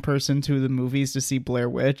blind person to the movies to see Blair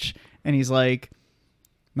Witch, and he's like,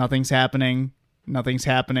 nothing's happening,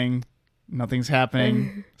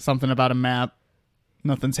 something about a map,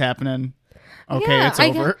 nothing's happening, okay, yeah, it's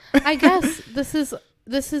over. I guess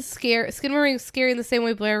this is scary. Skinamarink scary in the same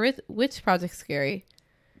way Blair Witch Project's scary,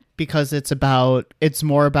 because it's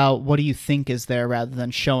more about what do you think is there rather than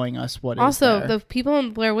showing us what is there. Also, the people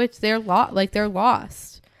in Blair Witch, they're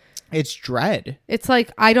lost. It's dread. It's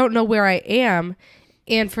like, I don't know where I am,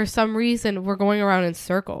 and for some reason, we're going around in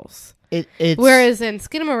circles. Whereas in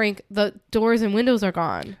Skinamarink, the doors and windows are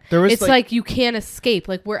gone. It's like you can't escape.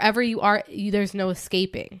 Like wherever you are, there's no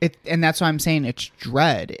escaping. And that's why I'm saying it's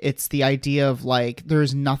dread. It's the idea of like,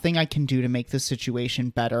 there's nothing I can do to make this situation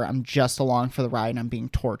better. I'm just along for the ride and I'm being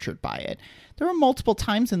tortured by it. There were multiple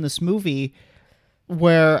times in this movie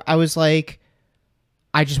where I was like,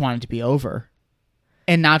 I just wanted to be over.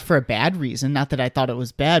 And not for a bad reason. Not that I thought it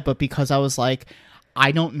was bad, but because I was like,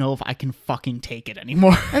 I don't know if I can fucking take it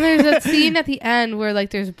anymore. And there's that scene at the end where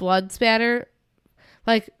like there's blood spatter,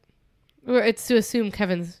 like where it's to assume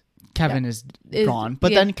Kevin is gone.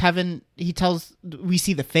 But then Kevin, we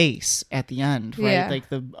see the face at the end, right? Yeah. Like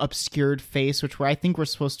the obscured face, where I think we're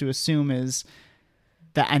supposed to assume is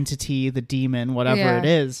the entity, the demon, whatever it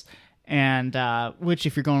is. And which,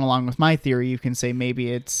 if you're going along with my theory, you can say maybe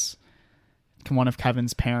it's one of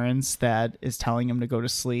Kevin's parents that is telling him to go to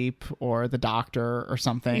sleep, or the doctor or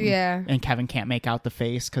something. Yeah. And Kevin can't make out the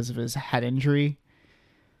face because of his head injury.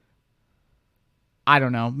 I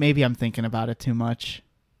don't know. Maybe I'm thinking about it too much.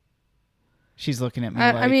 She's looking at me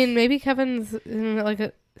like... I mean, maybe Kevin's in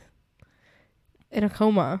a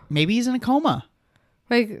coma. Maybe he's in a coma.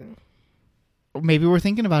 Like... Maybe we're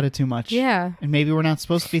thinking about it too much. Yeah. And maybe we're not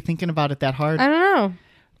supposed to be thinking about it that hard. I don't know.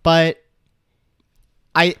 But...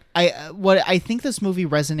 what I think this movie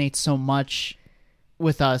resonates so much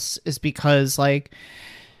with us is because, like,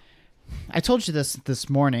 I told you this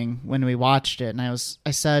morning when we watched it, and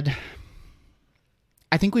I said,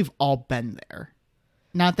 I think we've all been there.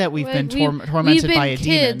 Not that we've been tormented by a demon. We've been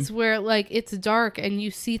kids where, like, it's dark and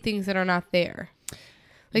you see things that are not there.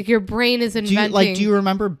 Like, your brain is inventing. Do you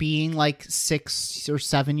remember being, like, 6 or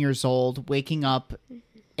 7 years old, waking up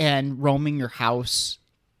and roaming your house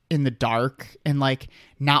in the dark and like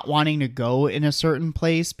not wanting to go in a certain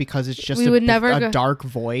place because it's just a dark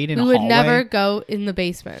void in a hallway? We would never go in the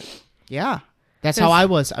basement. Yeah. That's how I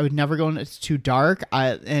was. I would never go in. It's too dark.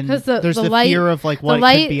 And there's the light, fear of like what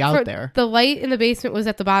could be out there. The light in the basement was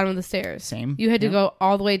at the bottom of the stairs. Same. You had to go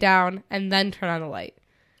all the way down and then turn on the light.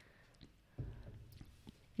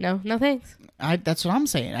 No thanks. That's what I'm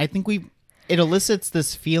saying. I think it elicits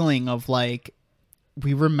this feeling of like,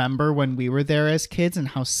 we remember when we were there as kids and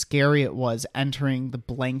how scary it was entering the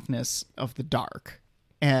blankness of the dark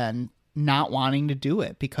and not wanting to do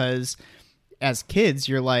it, because as kids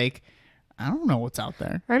you're like, I don't know what's out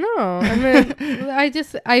there. I know. And then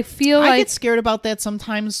I feel like I get scared about that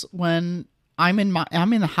sometimes when I'm in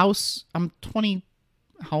the house. I'm 20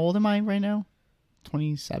 how old am I right now?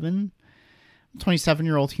 27?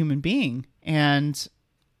 27-year-old human being. And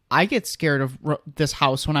I get scared of this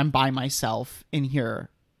house when I'm by myself in here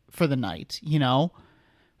for the night, you know?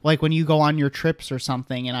 Like when you go on your trips or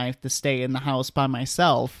something and I have to stay in the house by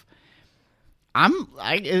myself,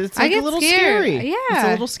 it's like a little scary. Yeah. It's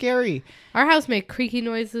a little scary. Our house makes creaky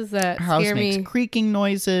noises that Our house scare me. makes creaking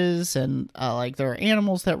noises, and like there are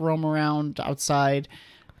animals that roam around outside.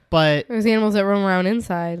 But there's animals that roam around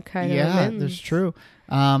inside, kind of. Yeah, that's true.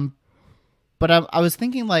 But I was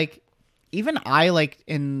thinking, like, even I, like,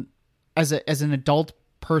 as an adult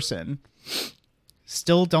person,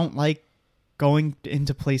 still don't like going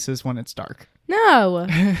into places when it's dark. No.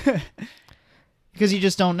 Because you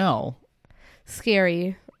just don't know.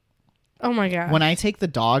 Scary. Oh my god. When I take the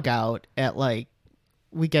dog out at like,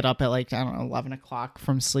 we get up at like, I don't know, 11 o'clock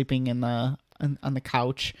from sleeping on the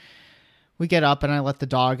couch. We get up and I let the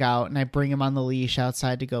dog out and I bring him on the leash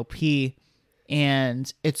outside to go pee.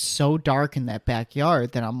 And it's so dark in that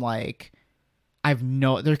backyard that I'm like,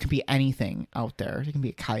 there could be anything out there. There can be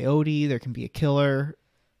a coyote. There can be a killer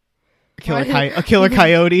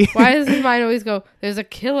coyote. Why does his mind always go, there's a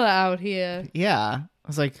killer out here? Yeah. I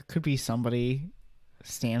was like, it could be somebody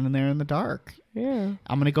standing there in the dark. Yeah.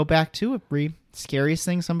 I'm going to go back to it, Brie. Scariest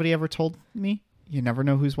thing somebody ever told me, you never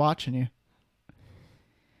know who's watching you.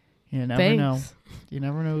 You never know. You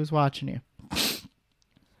never know who's watching you.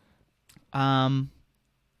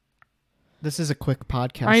 This is a quick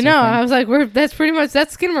podcast. I know. I was like, that's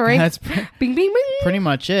Skinamarink. That's bing, bing, bing. Pretty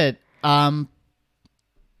much it.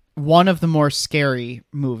 One of the more scary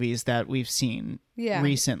movies that we've seen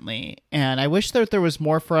recently, and I wish that there was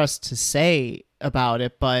more for us to say about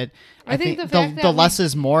it, but I think the less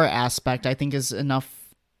is more aspect, I think, is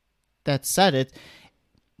enough that said it.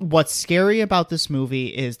 What's scary about this movie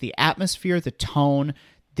is the atmosphere, the tone,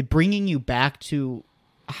 the bringing you back to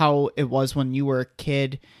how it was when you were a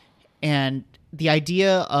kid, and the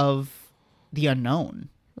idea of the unknown.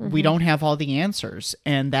 Mm-hmm. We don't have all the answers,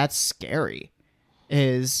 and that's scary.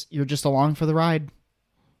 You're just along for the ride.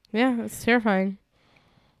 Yeah, it's terrifying.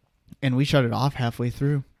 And we shut it off halfway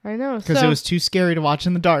through. I know. Because it was too scary to watch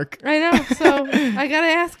in the dark. I know. So I got to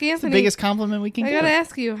ask Anthony. It's the biggest compliment we can get. I got to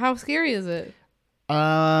ask you, how scary is it?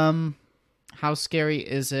 How scary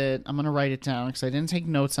is it? I'm going to write it down because I didn't take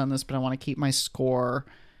notes on this, but I want to keep my score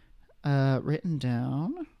written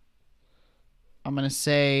down. I'm going to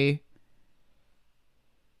say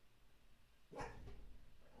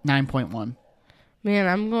 9.1. Man,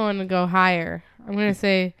 I'm going to go higher. I'm going to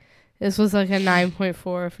say this was like a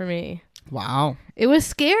 9.4 for me. Wow. It was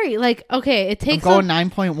scary. Like, okay, it takes... I'm going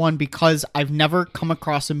 9.1 because I've never come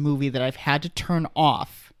across a movie that I've had to turn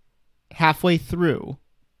off halfway through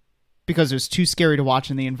because it was too scary to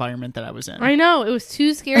watch in the environment that I was in. I know. It was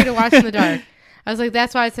too scary to watch in the dark. I was like,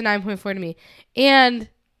 that's why it's a 9.4 to me. And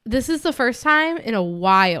this is the first time in a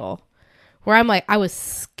while where I'm like, I was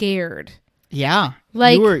scared. Yeah.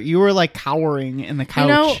 Like, you were like cowering in the couch. You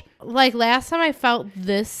know, like last time I felt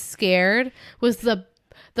this scared was the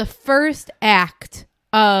first act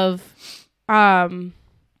of The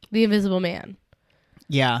Invisible Man.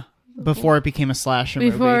 Yeah. Before it became a slasher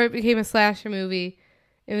movie. Before it became a slasher movie,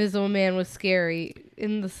 Invisible Man was scary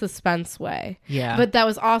in the suspense way. Yeah. But that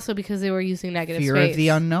was also because they were using negative fear space. of the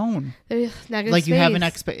unknown. Negative like space. You have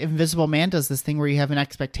Invisible Man does this thing where you have an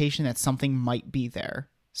expectation that something might be there.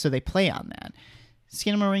 So they play on that.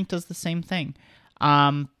 Skinamarink does the same thing.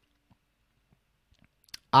 I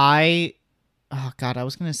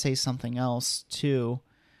was going to say something else too.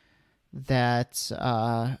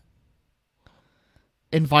 That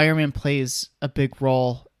environment plays a big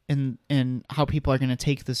role in how people are going to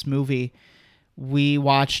take this movie. We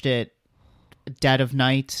watched it dead of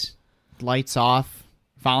night, lights off,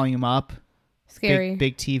 volume up, scary,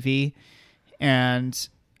 big TV, and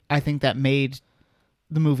I think that made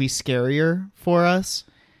the movie scarier for us.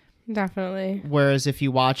 Definitely. Whereas if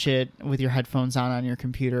you watch it with your headphones on your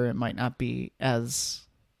computer, it might not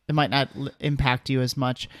impact you as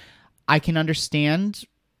much. I can understand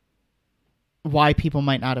why people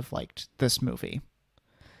might not have liked this movie.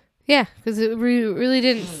 Yeah, because it really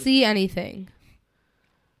didn't see anything.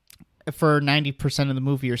 For 90% of the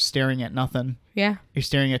movie, you're staring at nothing. Yeah. You're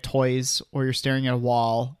staring at toys, or you're staring at a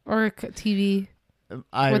wall. Or a TV.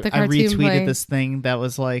 I retweeted this thing that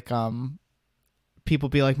was like, people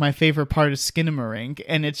be like, my favorite part is Skinamarink,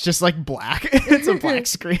 and it's just like black. It's a black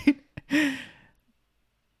screen.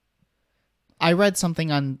 I read something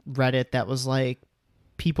on Reddit that was like,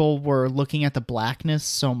 people were looking at the blackness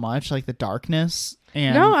so much, like the darkness,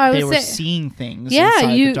 And No, I they would were say- seeing things. Yeah,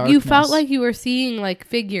 inside the you darkness, felt like you were seeing like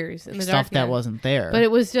figures in the stuff darkness. that wasn't there. But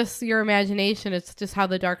it was just your imagination. It's just how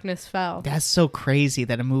the darkness fell. That's so crazy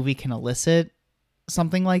that a movie can elicit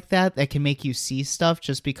something like that can make you see stuff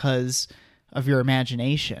just because of your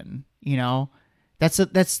imagination. You know, that's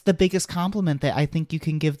the biggest compliment that I think you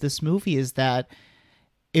can give this movie is that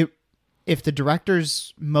if the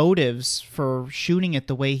director's motives for shooting it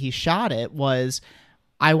the way he shot it was,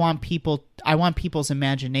 I want people's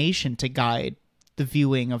imagination to guide the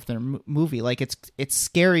viewing of their movie. Like it's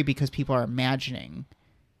scary because people are imagining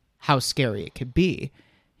how scary it could be.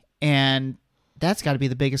 And that's got to be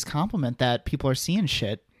the biggest compliment, that people are seeing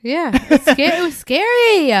shit. Yeah, it was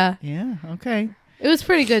scary. Yeah, okay. It was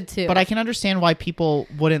pretty good too. But I can understand why people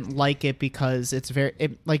wouldn't like it because it's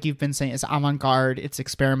like you've been saying, it's avant-garde, it's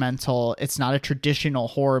experimental, it's not a traditional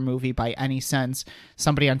horror movie by any sense.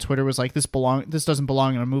 Somebody on Twitter was like, this doesn't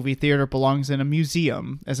belong in a movie theater, it belongs in a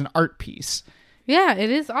museum as an art piece. Yeah,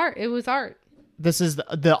 it is art. It was art. This is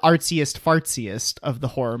the artsiest fartsiest of the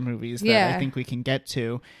horror movies that I think we can get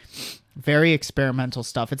to. Very experimental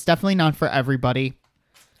stuff. It's definitely not for everybody.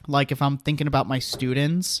 Like if I'm thinking about my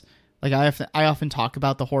students, like I often talk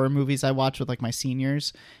about the horror movies I watch with like my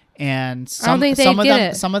seniors, and some of them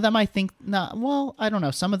I think I don't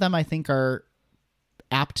know. Some of them I think are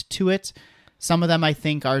apt to it. Some of them I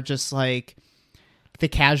think are just like the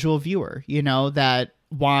casual viewer, you know, that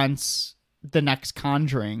wants the next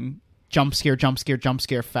Conjuring jump scare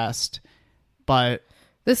fest. But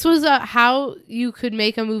this was how you could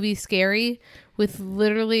make a movie scary with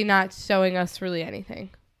literally not showing us really anything.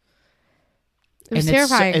 It was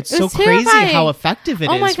terrifying. It's so crazy how effective it is,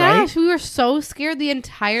 right? Oh my gosh, right? we were so scared the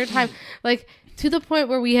entire time. Like, to the point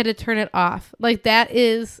where we had to turn it off. Like, that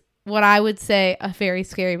is what I would say a very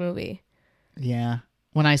scary movie. Yeah.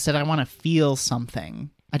 When I said I want to feel something,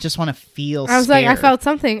 I just want to feel I was scared. like, I felt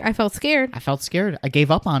something. I felt scared. I felt scared. I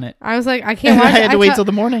gave up on it. I was like, I can't watch it. I had to wait till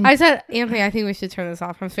the morning. I said, Anthony, I think we should turn this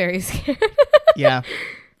off. I'm very scared. Yeah.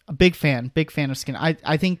 A big fan of Skin.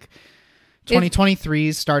 I think 2023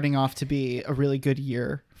 is starting off to be a really good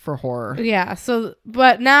year for horror. Yeah. So,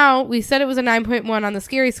 but now we said it was a 9.1 on the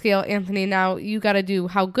scary scale. Anthony, now you got to do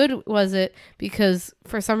how good was it, because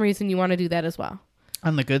for some reason you want to do that as well.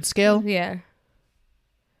 On the good scale? Yeah.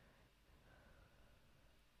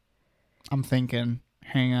 I'm thinking.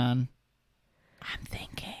 Hang on. I'm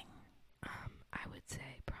thinking. I would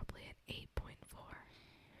say probably an 8.4.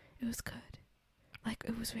 It was good. Like,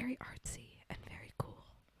 it was very artsy and very cool.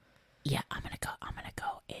 Yeah, I'm gonna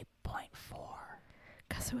go 8.4.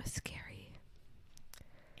 Because it was scary.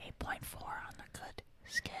 8.4 on the good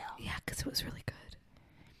scale. Yeah, because it was really good.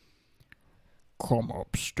 Come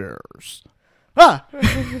upstairs. Ah!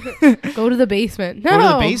 Go to the basement. No. Go to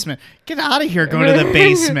the basement. Get out of here. Go to the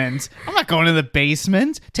basement. I'm not going to the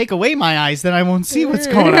basement. Take away my eyes, then I won't see what's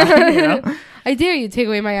going on. You know? I dare you take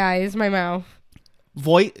away my eyes, my mouth.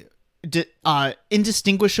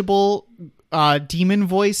 Indistinguishable demon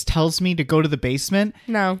voice tells me to go to the basement.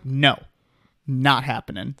 No. Not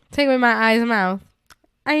happening. Take away my eyes and mouth.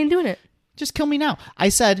 I ain't doing it. Just kill me now. I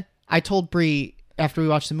told Brie after we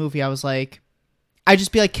watched the movie, I was like, I'd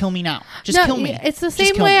just be like, kill me now. Just kill me. It's the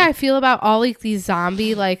same way I feel about all like these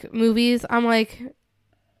zombie like movies. I'm like,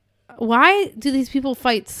 why do these people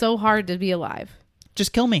fight so hard to be alive?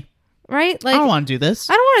 Just kill me. Right? Like, I don't want to do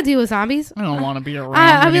this. I don't want to deal with zombies. I don't want to be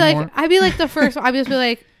around anymore. anymore. I'd be like the first. I'd just be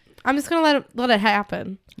like, I'm just gonna let it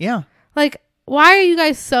happen. Yeah. Like, why are you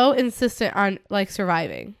guys so insistent on like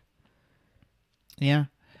surviving? Yeah.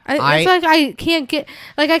 It's like I can't get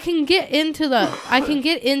like I can get into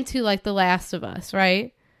like The Last of Us,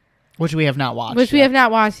 right? Which we have not watched. We have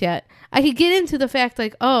not watched yet. I could get into the fact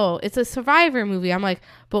like, oh, it's a survivor movie. I'm like,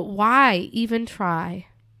 but why even try?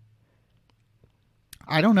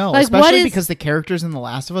 I don't know, like, especially because the characters in The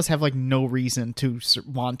Last of Us have like no reason to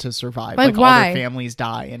want to survive. Like why? All their families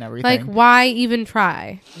die and everything. Like, why even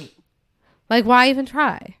try? Like, why even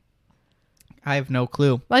try? I have no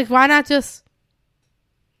clue. Like, why not just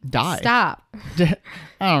die? Stop.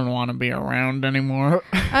 I don't want to be around anymore.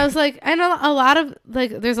 I was like, I know a lot of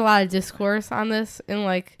like, there's a lot of discourse on this in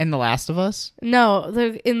like in The Last of Us. No,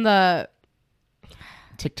 in the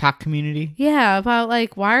TikTok community. Yeah, about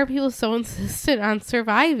like, why are people so insistent on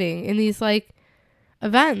surviving in these like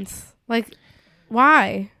events? Like,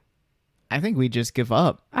 why? I think we just give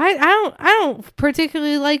up. I don't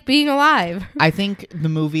particularly like being alive. I think the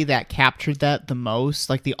movie that captured that the most,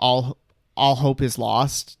 like the all hope is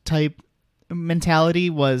lost type mentality,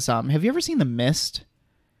 was have you ever seen The Mist?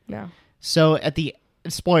 No. So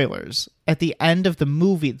spoilers, at the end of the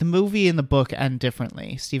movie and the book end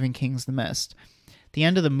differently. Stephen King's The Mist. The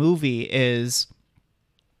end of the movie is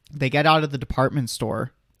They get out of the department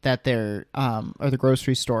store that they're or the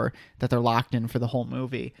grocery store that they're locked in for the whole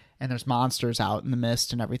movie, and there's monsters out in the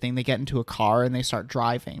mist and everything. They get into a car and they start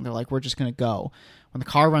driving. They're like, we're just gonna go. When the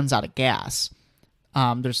car runs out of gas,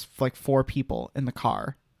 there's like 4 people in the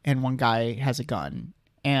car and one guy has a gun,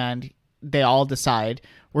 and they all decide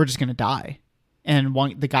we're just gonna die. And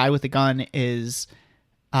the guy with the gun is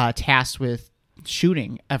tasked with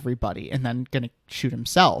shooting everybody and then gonna shoot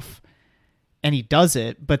himself, and he does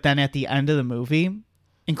it. But then at the end of the movie,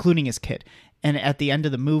 including his kid, and at the end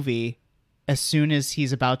of the movie, as soon as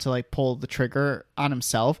he's about to like pull the trigger on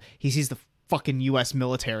himself, he sees the fucking US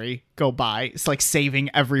military go by. It's like saving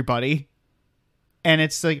everybody, and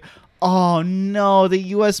it's like, oh no, the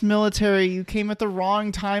US military, you came at the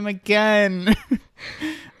wrong time again.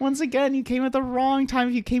 Once again, you came at the wrong time.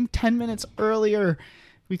 If you came 10 minutes earlier,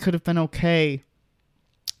 we could have been okay.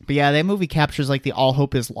 But yeah, that movie captures like the all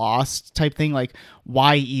hope is lost type thing. Like,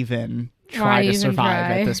 why even try to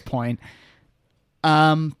survive at this point?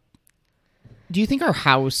 Do you think our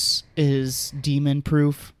house is demon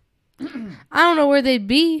proof? I don't know where they'd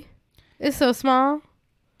be. It's so small.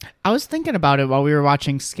 I was thinking about it while we were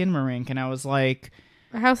watching Skinamarink, and I was like,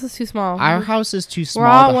 our house is too small. Our house is too small We're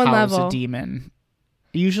all to one house level. a demon.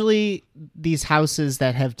 Usually these houses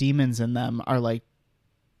that have demons in them are like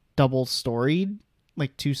double storied,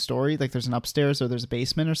 like 2-story, like there's an upstairs or there's a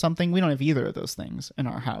basement or something. We don't have either of those things in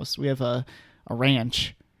our house. We have a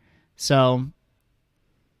ranch. So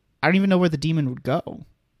I don't even know where the demon would go.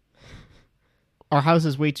 Our house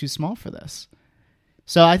is way too small for this.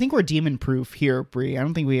 So I think we're demon proof here, Brie. I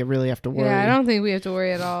don't think we really have to worry. Yeah, I don't think we have to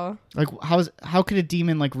worry at all. Like, how could a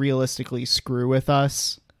demon like realistically screw with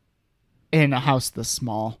us in a house this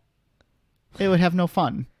small? It would have no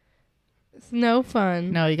fun. It's no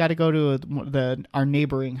fun. No, you got to go to our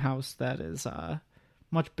neighboring house that is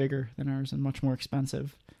much bigger than ours and much more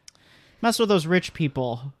expensive. Mess with those rich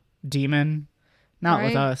people, demon. Not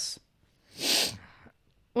with us.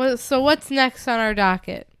 Well, so what's next on our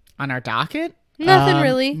docket? On our docket? Nothing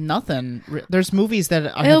really. Nothing. There's movies that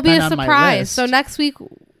It'll be a on my surprise. list. So next week's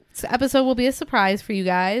episode will be a surprise for you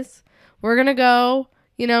guys. We're gonna go,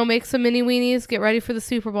 make some mini weenies, get ready for the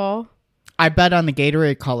Super Bowl. I bet on the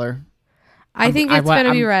Gatorade color. I think it's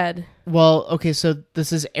gonna be red. Well, okay, so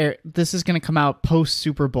this is gonna come out post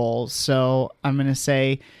Super Bowl, so I'm gonna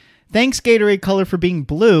say, thanks Gatorade color for being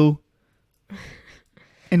blue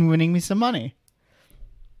and winning me some money.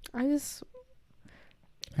 It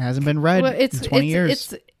hasn't been red in 20 years.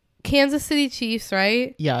 It's Kansas City Chiefs,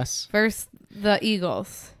 right? Yes. Versus the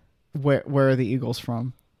Eagles. Where are the Eagles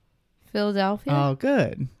from? Philadelphia. Oh,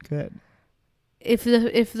 good. If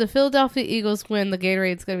the Philadelphia Eagles win, the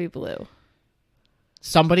Gatorade's gonna be blue.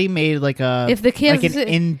 Somebody made like an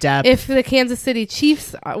in-depth. If the Kansas City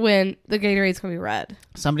Chiefs win, the Gatorade's gonna be red.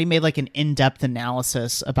 Somebody made like an in-depth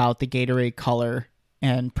analysis about the Gatorade color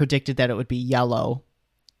and predicted that it would be yellow,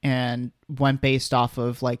 and went based off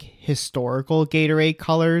of like historical Gatorade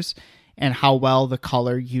colors and how well the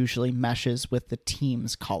color usually meshes with the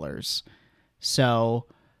team's colors. So,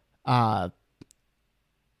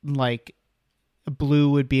 like, blue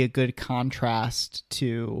would be a good contrast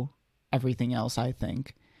to everything else, I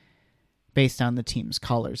think, based on the team's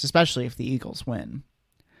colors, especially if the Eagles win.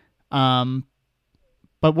 But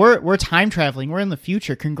we're time traveling. We're in the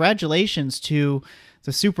future. Congratulations to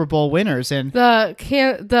the Super Bowl winners and the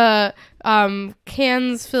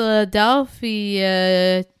Cans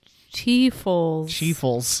Philadelphia Chiefs.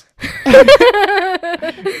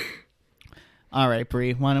 All right,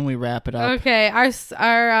 Brie, why don't we wrap it up? Okay, our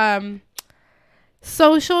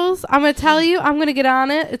socials. I'm gonna tell you. I'm gonna get on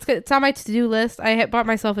it. It's on my to-do list. I bought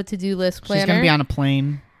myself a to-do list planner. She's gonna be on a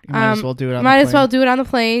plane. You might as well do it on the plane. Might as well do it on the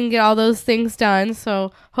plane. Get all those things done.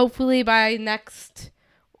 So hopefully by next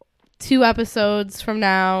 2 episodes from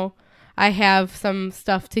now, I have some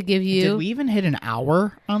stuff to give you. Did we even hit an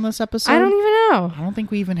hour on this episode? I don't even know. I don't think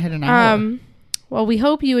we even hit an hour. Well, we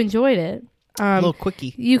hope you enjoyed it. A little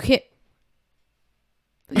quickie. You can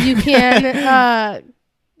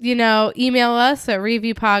email us at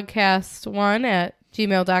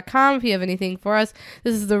reviewpodcast1@gmail.com if you have anything for us.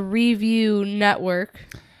 This is the Review Network.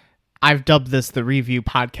 I've dubbed this the Review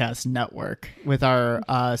Podcast Network with our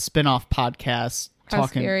spin-off podcast,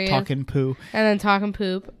 Talking Poo. And then Talking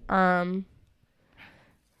Poop.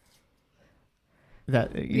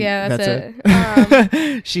 That's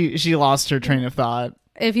it. She lost her train of thought.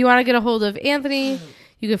 If you want to get a hold of Anthony,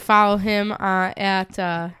 you can follow him at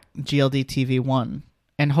GLDTV1.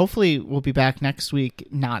 And hopefully we'll be back next week,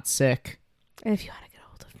 not sick. And if you want to get a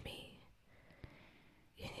hold of me,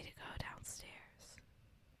 you need to go downstairs.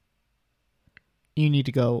 You need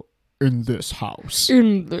to go in this house.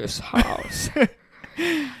 In this house.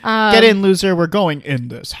 Get in, loser. We're going in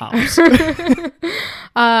this house.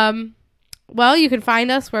 Well, you can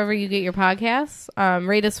find us wherever you get your podcasts.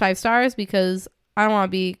 Rate us 5 stars because I don't want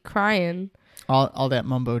to be crying. All that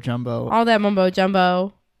mumbo jumbo. All that mumbo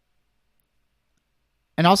jumbo.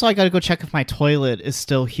 And also, I got to go check if my toilet is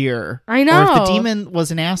still here. I know. Or if the demon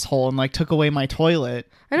was an asshole and like took away my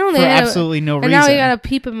toilet. I know. For absolutely no reason. And now you got to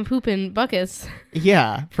peep and poop in buckets.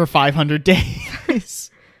 Yeah, for 500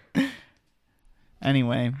 days.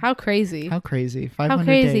 Anyway. How crazy. 500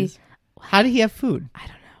 days. How did he have food? I don't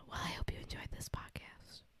know. Well, I hope you enjoyed this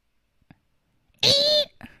podcast.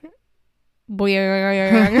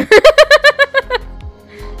 Boing.